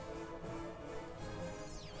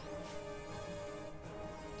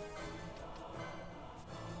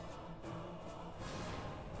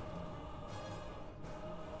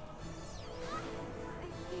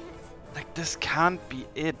 Like, this can't be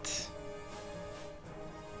it.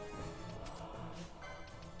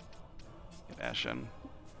 Get Ashen.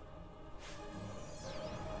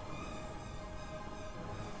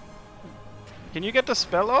 Can you get the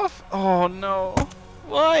spell off? Oh no.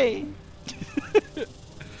 Why?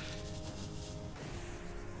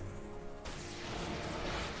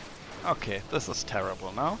 Okay, this is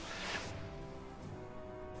terrible now.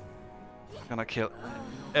 Gonna kill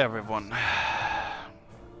everyone.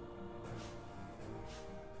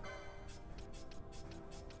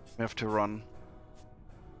 We have to run.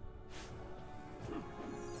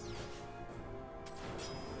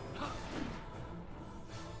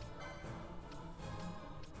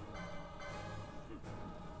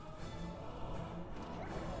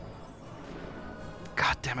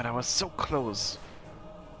 God damn it, I was so close.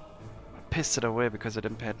 I pissed it away because I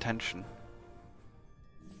didn't pay attention.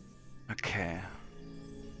 Okay.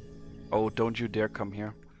 Oh, don't you dare come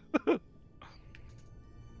here.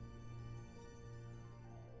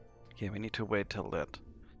 Okay, we need to wait till that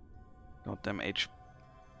goddamn H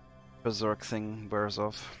berserk thing wears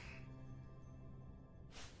off.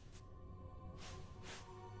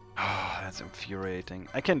 Oh, that's infuriating.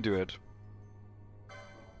 I can do it.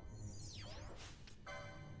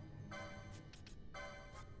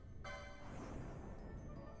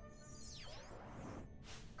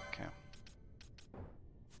 Okay.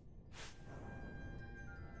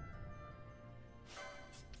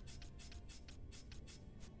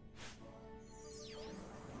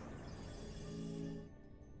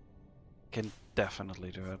 Can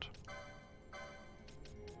definitely do it.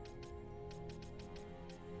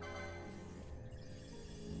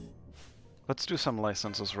 Let's do some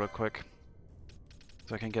licenses real quick.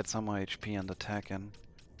 So I can get some more HP and attack in.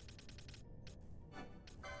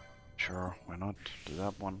 Sure, why not? Do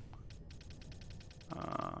that one.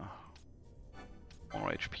 More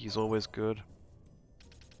HP is always good.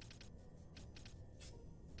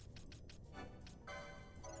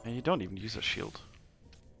 And you don't even use a shield.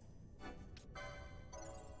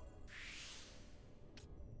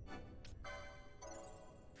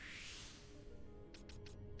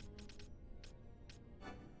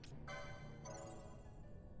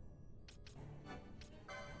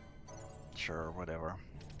 Sure, whatever.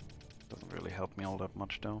 Doesn't really help me all that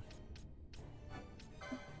much though.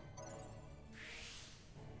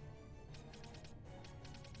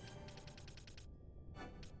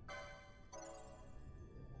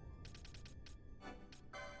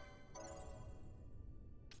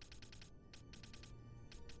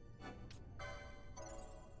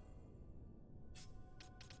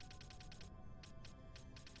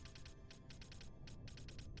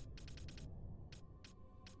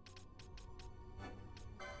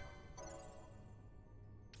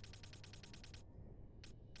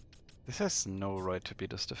 This has no right to be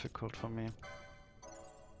this difficult for me.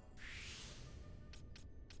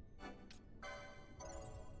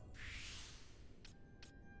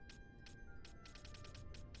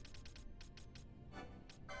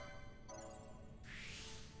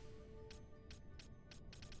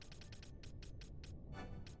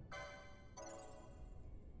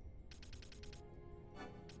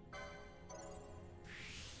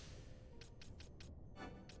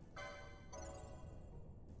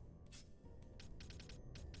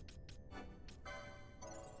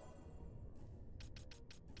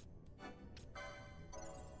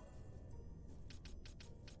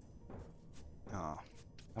 Oh,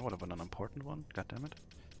 that would have been an important one. God damn it.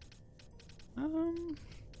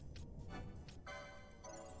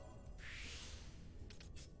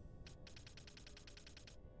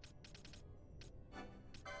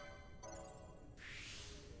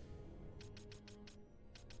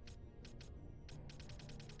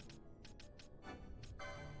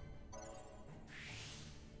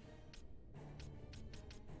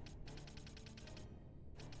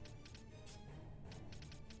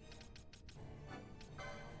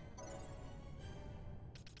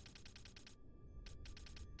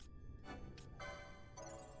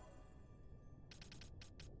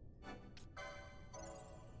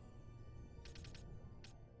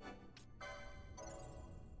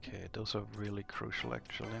 Those are really crucial,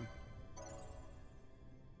 actually.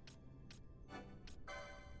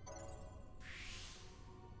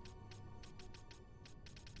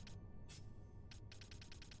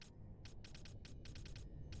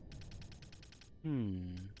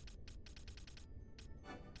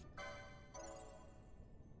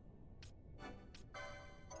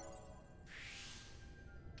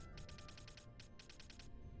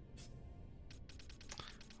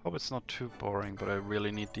 Hope it's not too boring, but I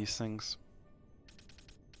really need these things.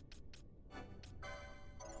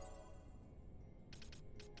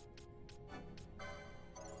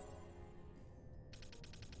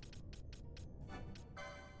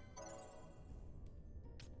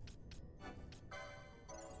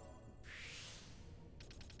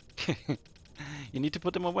 You need to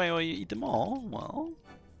put them away or you eat them all? Well,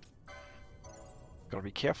 gotta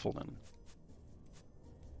be careful then.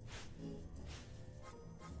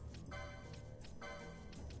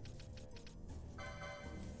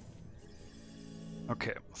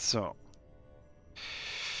 Okay, so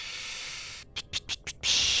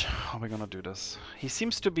how are we gonna do this? He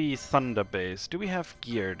seems to be thunder based. Do we have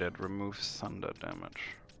gear that removes thunder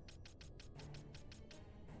damage?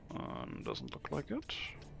 Doesn't look like it.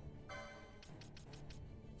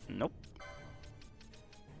 Nope.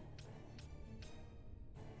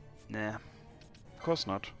 Nah, of course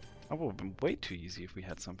not. That would have been way too easy if we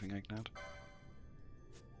had something like that.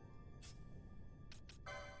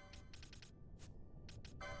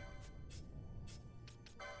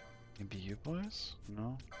 Maybe you boys?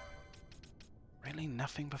 No? Really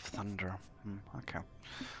nothing but thunder. Okay.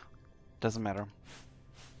 Doesn't matter.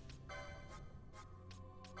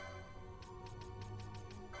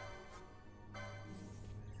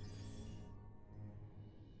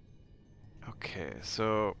 Okay,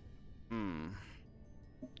 so...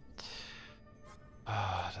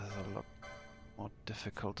 this is a lot more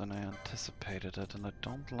difficult than I anticipated it, and I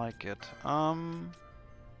don't like it. I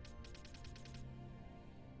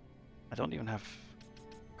don't even have...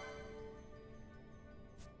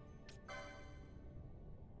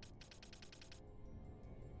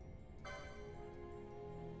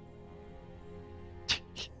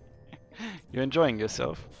 You're enjoying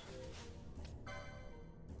yourself.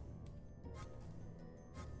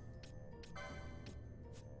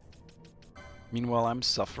 Meanwhile, I'm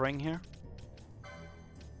suffering here.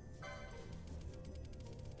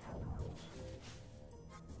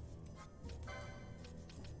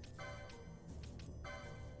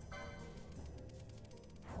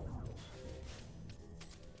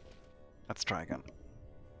 Let's try again.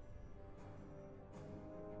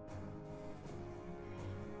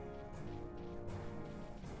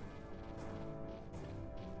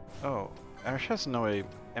 Oh, Ash has no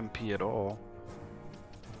MP at all.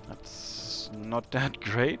 That's not that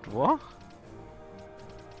great, what?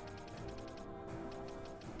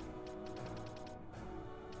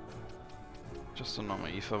 Just a normal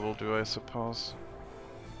ether will do, I suppose.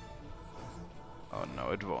 Oh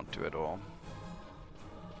no, it won't do at all.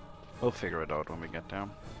 We'll figure it out when we get there.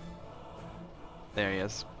 There he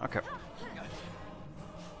is. Okay.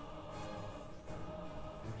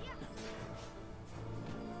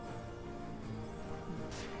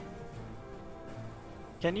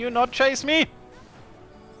 Can you not chase me?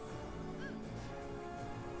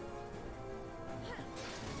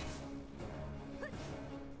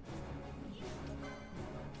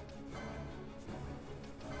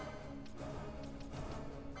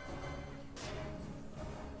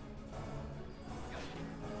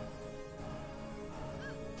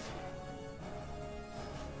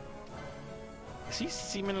 Is he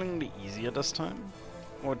seemingly easier this time?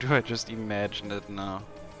 Or do I just imagine it now?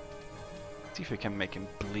 See if we can make him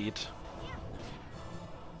bleed.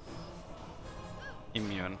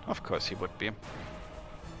 Immune. Of course he would be.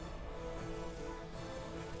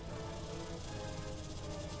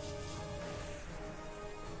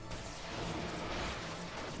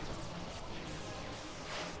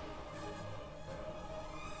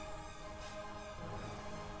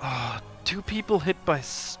 Ah, 2 people hit by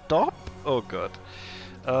stop? Oh god.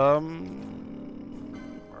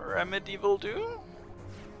 Remedy will do?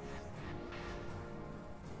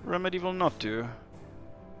 Remedy will not do.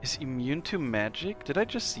 Is immune to magic? Did I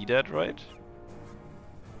just see that right?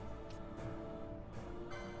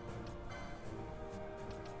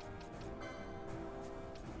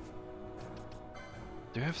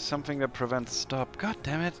 Do you have something that prevents stop? God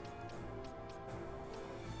damn it!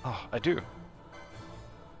 Oh, I do.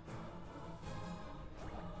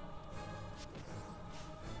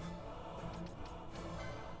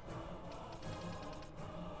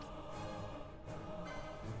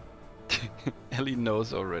 Ellie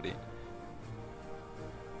knows already.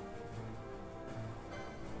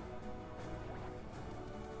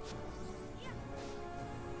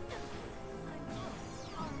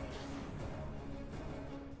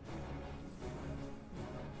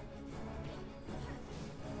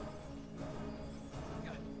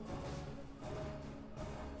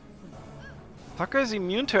 Fucker is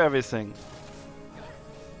immune to everything.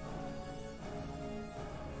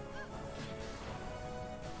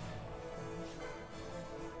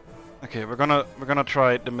 Okay, we're gonna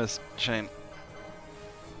try the mist chain.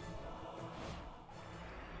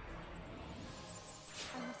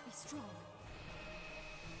 I must be strong.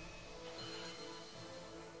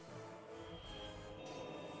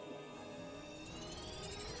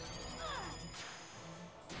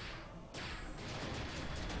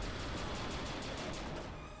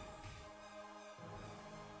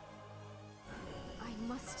 I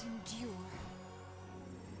must endure.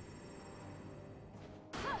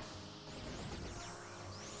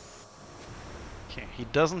 Okay, he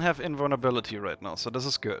doesn't have invulnerability right now, so this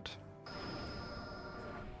is good.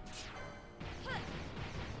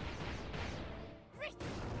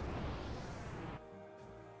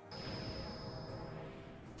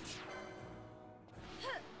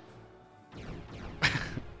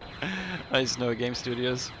 Nice, no game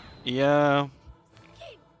studios. Yeah.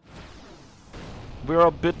 We're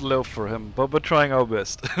a bit low for him, but we're trying our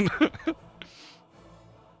best.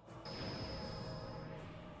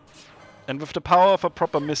 And with the power of a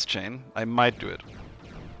proper mist chain, I might do it.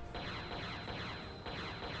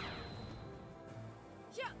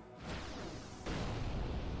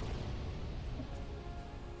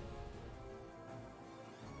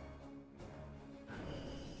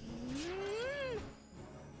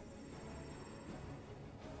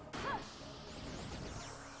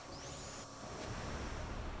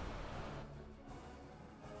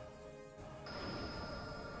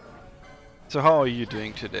 So how are you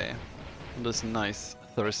doing today? On this nice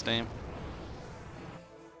Thursday?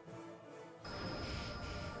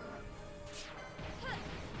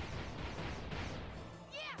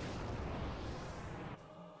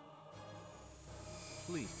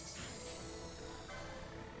 Please.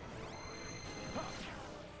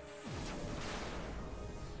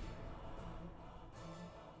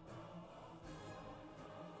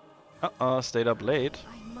 Uh-oh, stayed up late.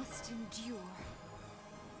 I must endure.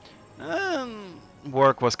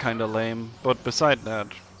 Work was kinda lame, but beside that,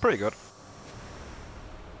 pretty good.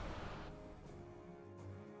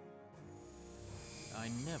 I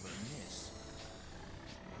never miss.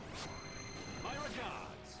 My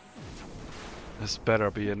regards. This better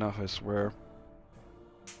be enough, I swear.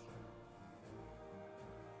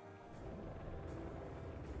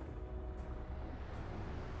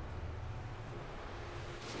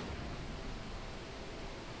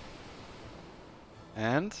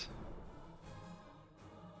 And?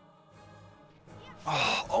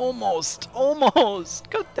 Oh, almost!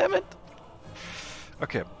 Almost! God damn it!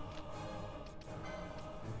 Okay.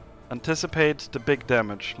 Anticipate the big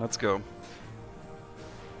damage. Let's go.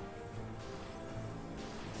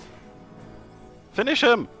 Finish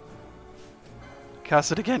him!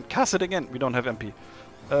 Cast it again! Cast it again! We don't have MP.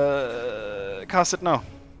 Cast it now.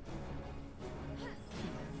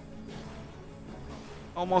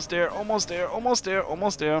 Almost there, almost there, almost there,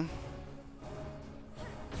 almost there.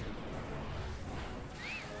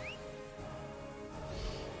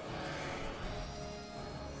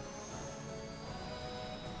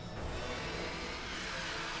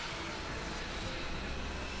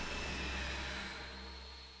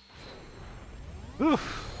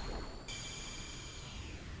 Oof.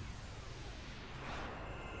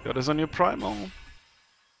 Got us on your primal.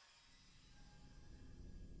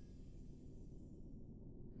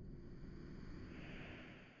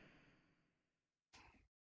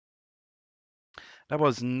 That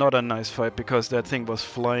was not a nice fight because that thing was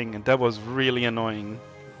flying and that was really annoying.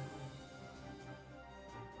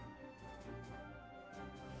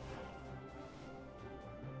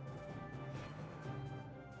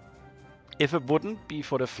 If it wouldn't be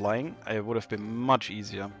for the flying, it would have been much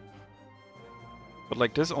easier. But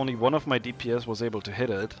like this, only one of my DPS was able to hit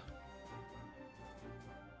it.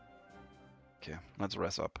 Okay, let's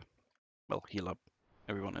rest up. Well, heal up.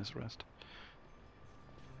 Everyone is rest.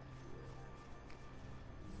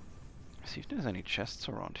 See if there's any chests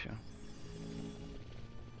around here.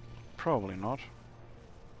 Probably not.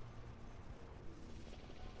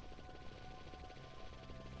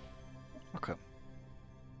 Okay.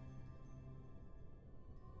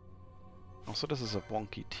 Also, this is a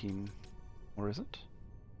wonky team. Or is it?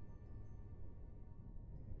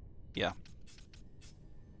 Yeah.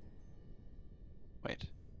 Wait.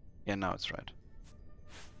 Yeah, now it's right.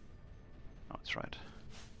 Now it's right.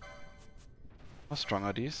 How strong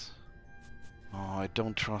are these? Oh, I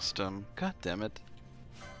don't trust them. God damn it.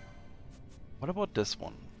 What about this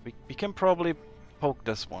one? We can probably poke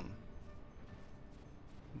this one.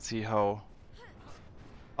 And see how...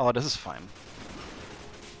 Oh, this is fine.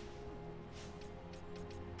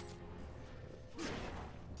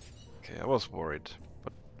 Okay, I was worried,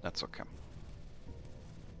 but that's okay.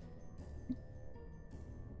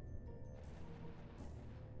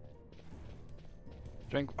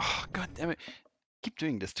 Drink. Oh, god damn it. Keep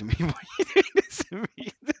doing this to me. Why are you doing this to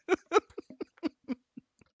me?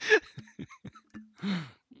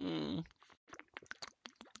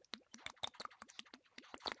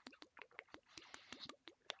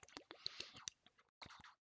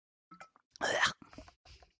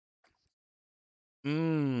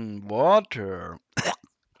 Mm. Water.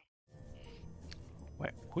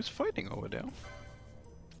 Wait, who's fighting over there?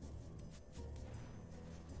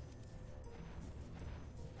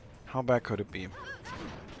 How bad could it be?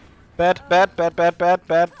 Bad, bad, bad, bad, bad,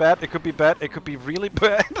 bad, bad. It could be bad. It could be really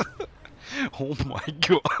bad. Oh my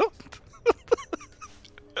god.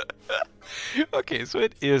 Okay, so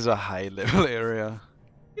it is a high level area.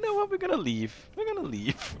 You know what? We're gonna leave. We're gonna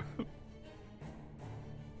leave.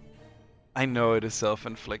 I know it is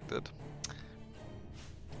self-inflicted.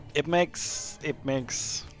 It makes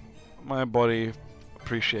my body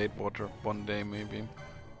appreciate water one day maybe.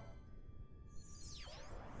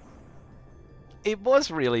 It was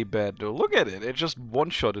really bad though. Look at it. It just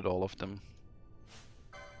one-shotted all of them.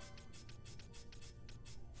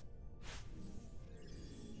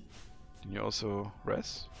 Can you also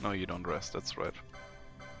rest? No, you don't rest. That's right.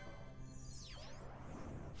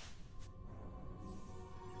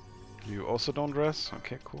 You also don't rest?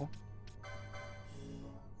 Okay, cool.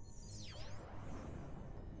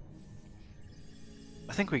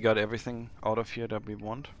 I think we got everything out of here that we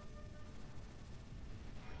want.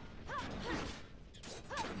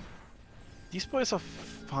 These boys are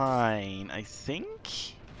fine, I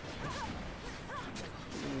think.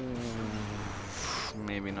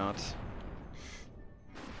 Maybe not.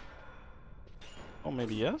 Or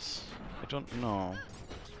maybe yes? I don't know.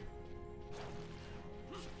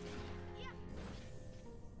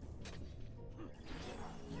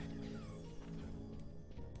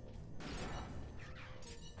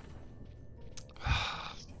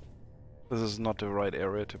 This is not the right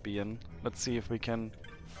area to be in. Let's see if we can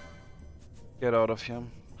get out of here.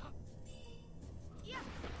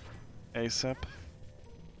 ASAP.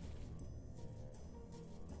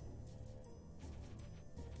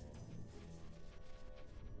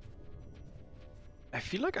 I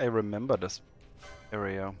feel like I remember this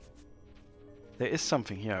area. There is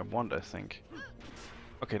something here I want, I think.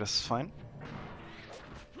 Okay, that's fine.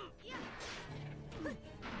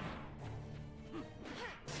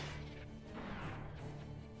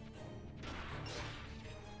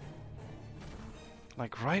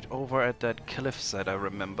 Like right over at that cliffside I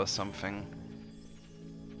remember something.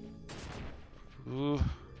 Ooh.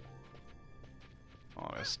 Oh,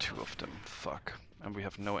 there's two of them. Fuck. And we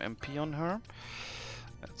have no MP on her.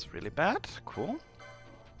 That's really bad. Cool.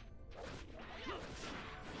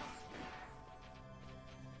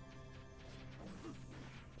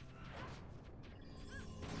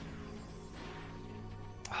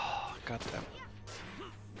 Oh, goddamn.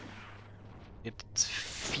 It's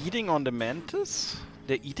feeding on the mantis?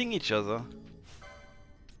 They're eating each other.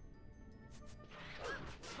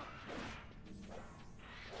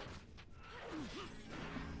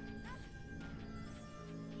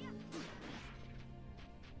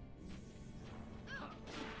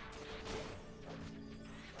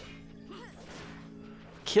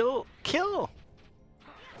 Kill! Kill!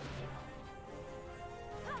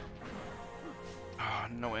 Oh,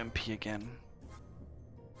 no MP again.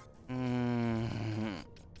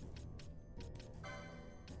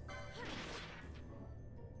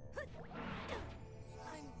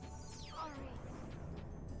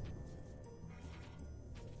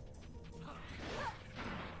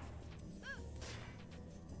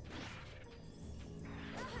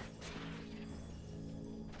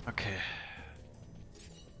 Okay.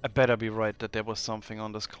 I better be right that there was something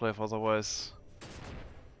on this cliff, otherwise...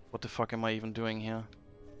 What the fuck am I even doing here?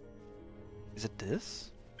 Is it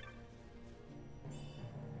this?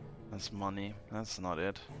 That's money. That's not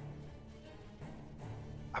it.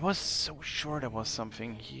 I was so sure there was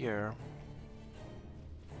something here.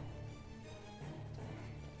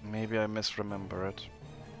 Maybe I misremember it.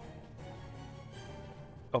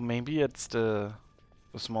 Or maybe it's the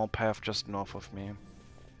small path just north of me.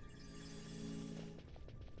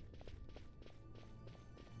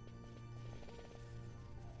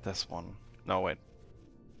 This one. No, wait.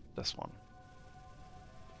 This one.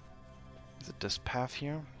 Is it this path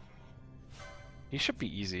here? These should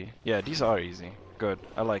be easy. Yeah, these are easy. Good.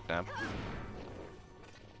 I like that.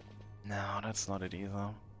 No, that's not it either.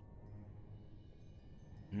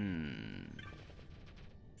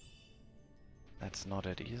 That's not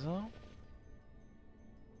it either.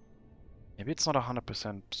 Maybe it's not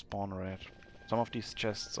 100% spawn rate. Some of these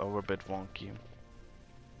chests are a bit wonky.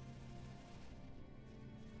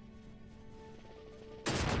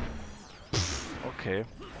 Okay.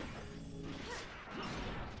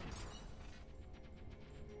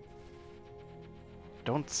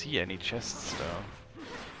 Don't see any chests though.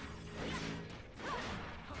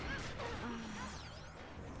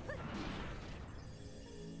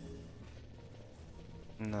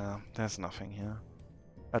 No, there's nothing here.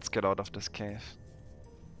 Let's get out of this cave.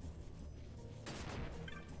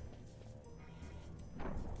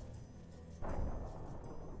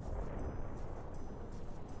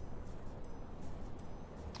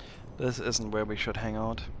 This isn't where we should hang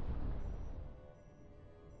out.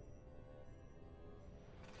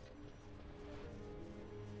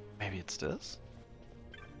 Maybe it's this?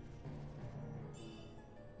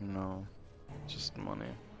 No, just money.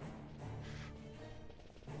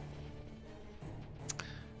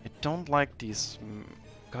 I don't like these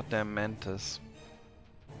goddamn mantis.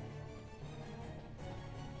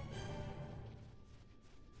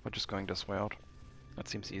 We're just going this way out. That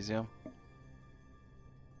seems easier.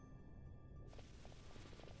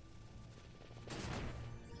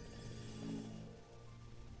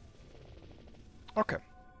 Okay.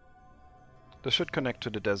 This should connect to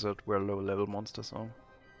the desert where low-level monsters are.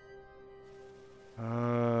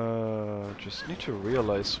 Just need to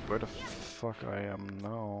realize where the fuck I am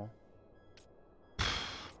now.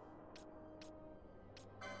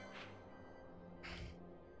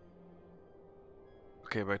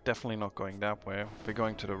 Okay, we're definitely not going that way. We're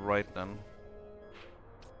going to the right then.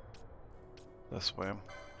 This way.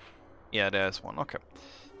 Yeah, there's one. Okay.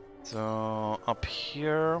 So, up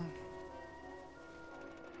here...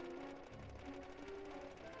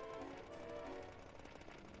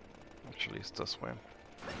 Actually, it's this way.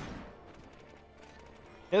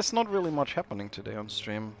 There's not really much happening today on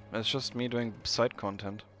stream. It's just me doing side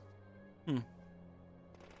content.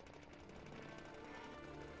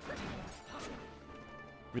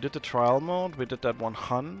 We did the trial mode, we did that one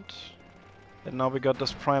hunt, and now we got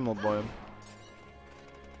this primal boy.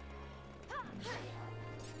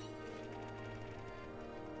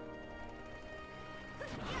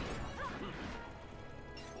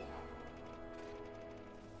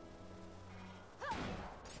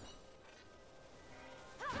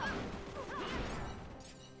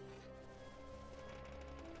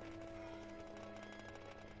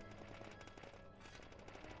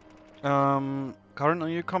 Karen, are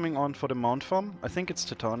you coming on for the mount farm? I think it's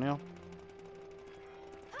Titania.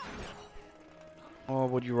 Or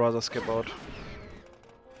would you rather skip out?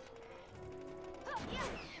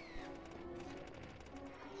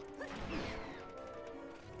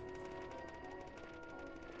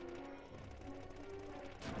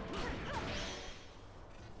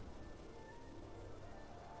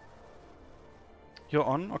 You're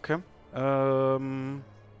on? Okay.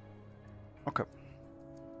 Okay.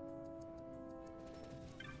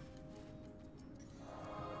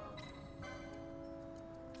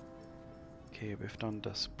 Okay, we've done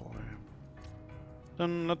this boy.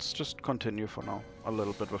 Then let's just continue for now, a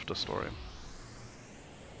little bit with the story.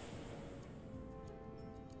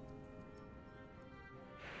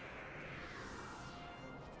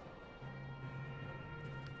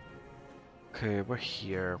 Okay, we're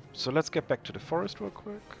here. So let's get back to the forest real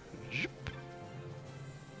quick. Zip.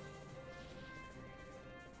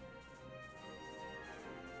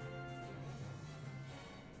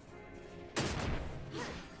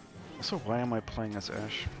 So why am I playing as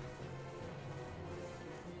Ash?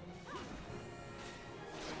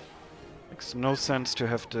 Makes no sense to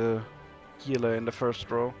have the healer in the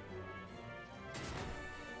first row.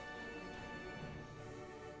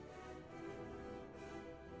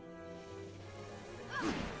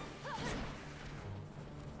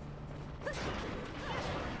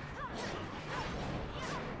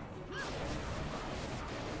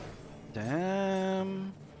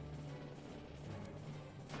 Damn.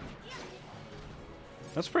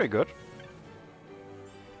 That's pretty good.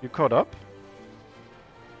 You caught up?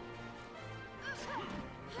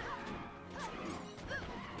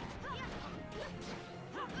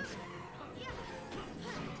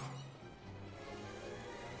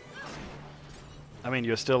 I mean,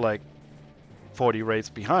 you're still like 40 raids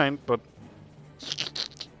behind, but...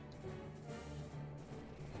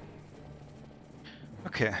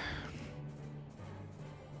 Okay.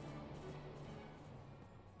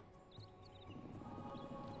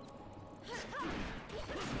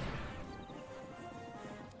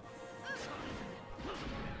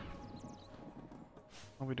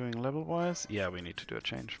 Are we doing level-wise? Yeah, we need to do a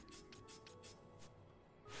change.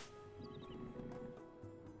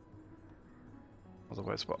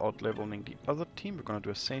 otherwise we're out-leveling the other team. We're gonna do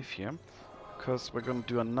a save here, because we're gonna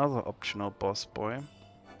do another optional boss boy.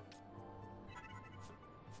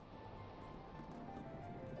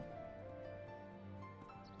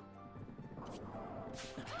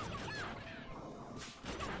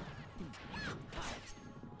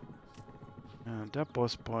 And that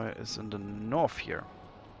boss boy is in the north here.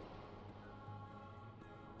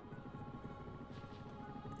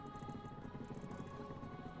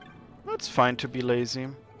 It's fine to be lazy.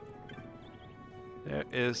 There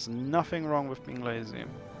is nothing wrong with being lazy.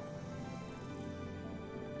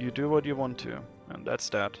 You do what you want to, and that's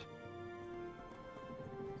that.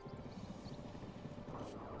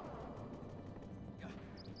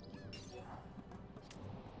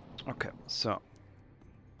 Okay, so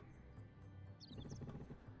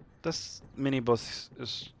this mini boss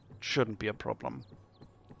shouldn't be a problem.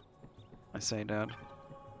 I say that.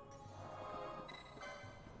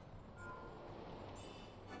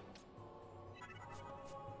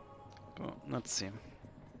 But let's see.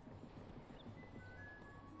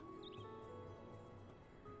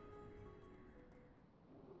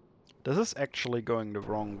 This is actually going the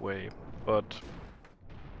wrong way, but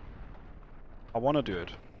I want to do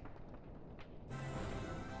it.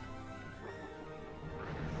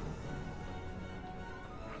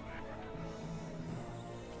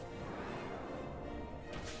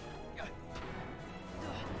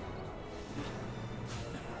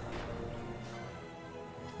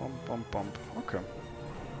 Bump, bump, bump. Okay.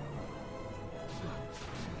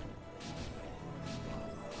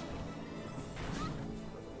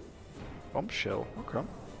 Bombshell. Okay.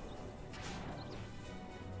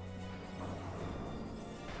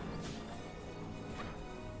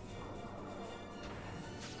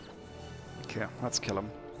 Okay, let's kill him.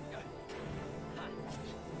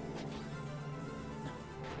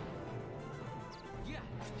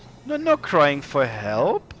 No, no crying for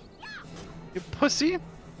help, you pussy.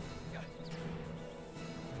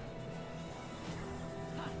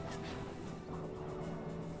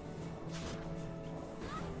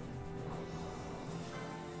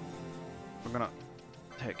 We're gonna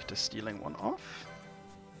take the stealing one off.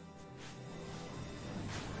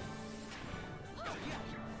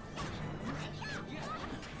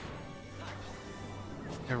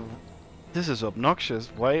 This is obnoxious.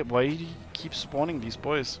 Why do you keep spawning these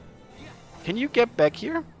boys? Can you get back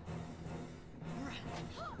here?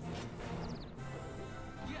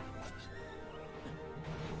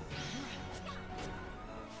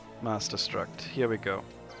 Master Struct. Here we go.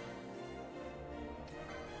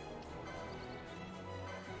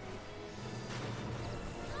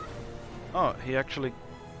 Oh, he actually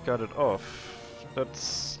got it off.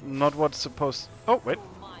 That's not what's supposed... Oh, wait.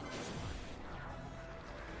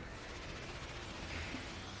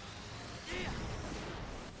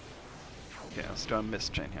 Okay, let's do a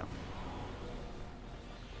mist chain here.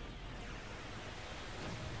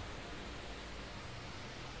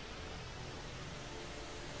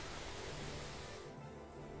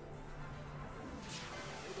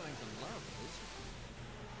 You're going to love this.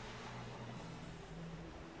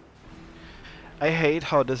 I hate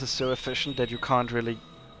how this is so efficient that you can't really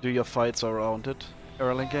do your fights around it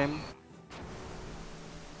early game.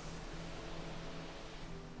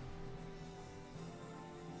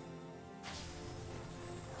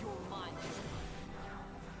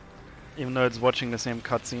 Even though it's watching the same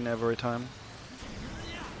cutscene every time.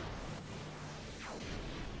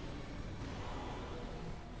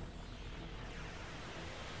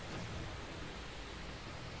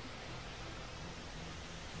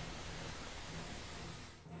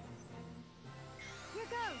 Here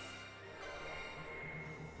goes.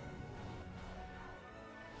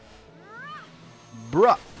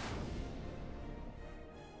 Bruh!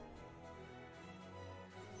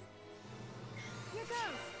 Here goes.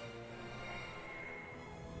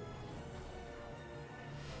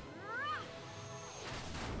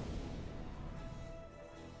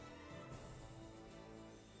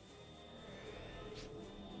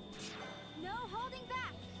 No holding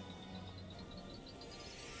back.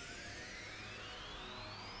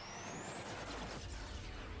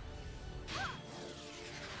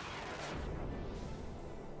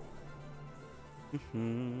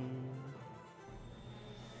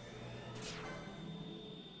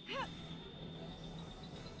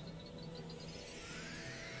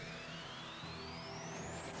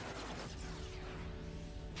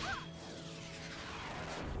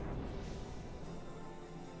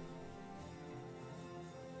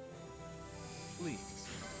 Please.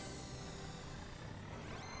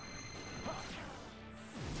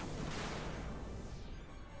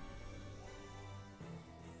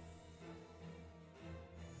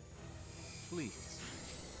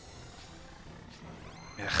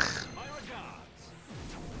 Ugh.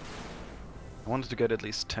 I wanted to get at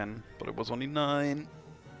least 10, but it was only 9.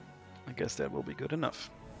 I guess that will be good enough.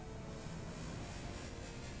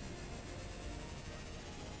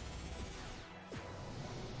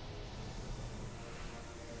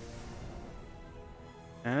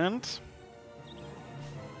 And...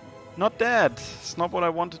 not dead! It's not what I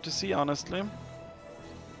wanted to see, honestly.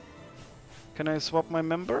 Can I swap my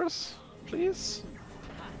members, please?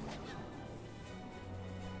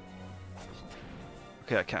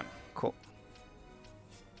 Okay, I can. Cool.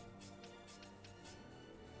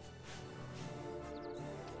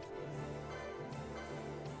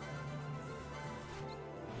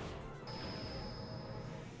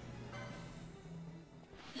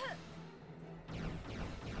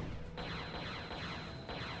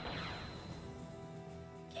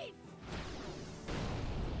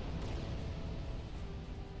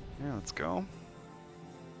 Yeah, let's go.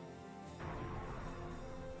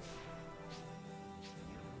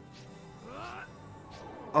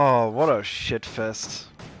 Oh, what a shit fest.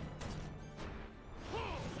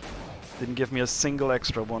 Didn't give me a single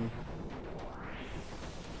extra one.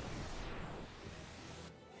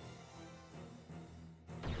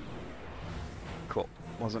 Cool.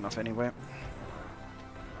 Was enough anyway.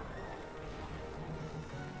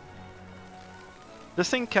 This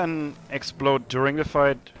thing can explode during the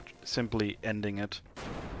fight, simply ending it.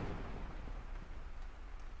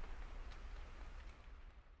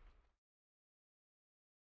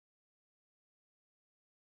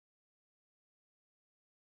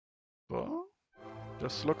 Well,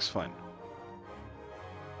 this looks fine.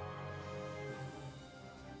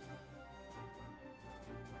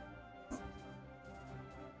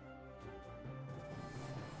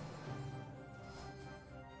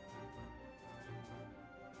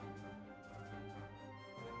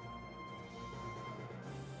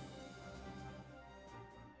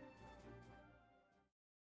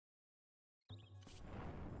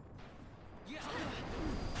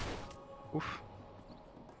 Oof.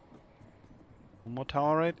 One more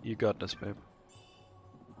tower raid? You got this, babe.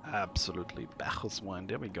 Absolutely. Bacchus wine.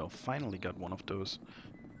 There we go. Finally got one of those.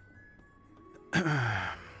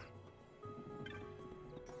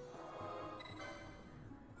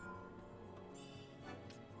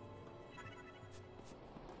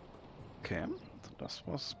 Okay, this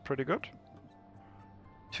was pretty good.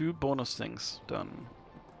 2 bonus things done.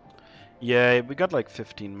 Yeah, we got like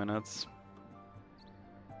 15 minutes.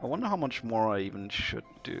 I wonder how much more I even should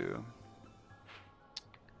do.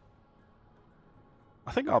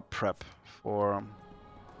 I think I'll prep for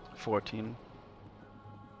 14.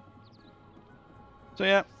 So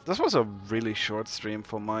yeah, this was a really short stream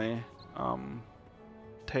for my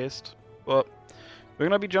taste. But we're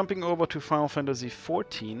gonna be jumping over to Final Fantasy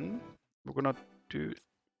 14. We're gonna do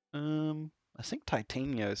I think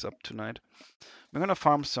Titania is up tonight. We're gonna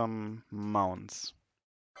farm some mounts.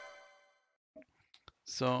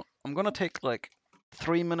 So I'm gonna take like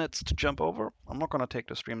 3 minutes to jump over. I'm not gonna take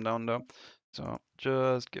the stream down though. So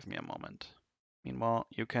just give me a moment. Meanwhile,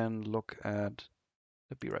 you can look at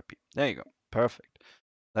the BRP. There you go. Perfect.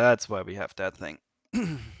 That's why we have that thing.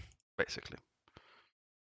 Basically.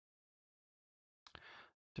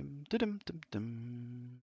 Dum, dum, dum,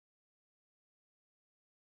 dum.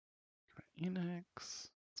 Enix.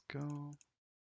 Let's go.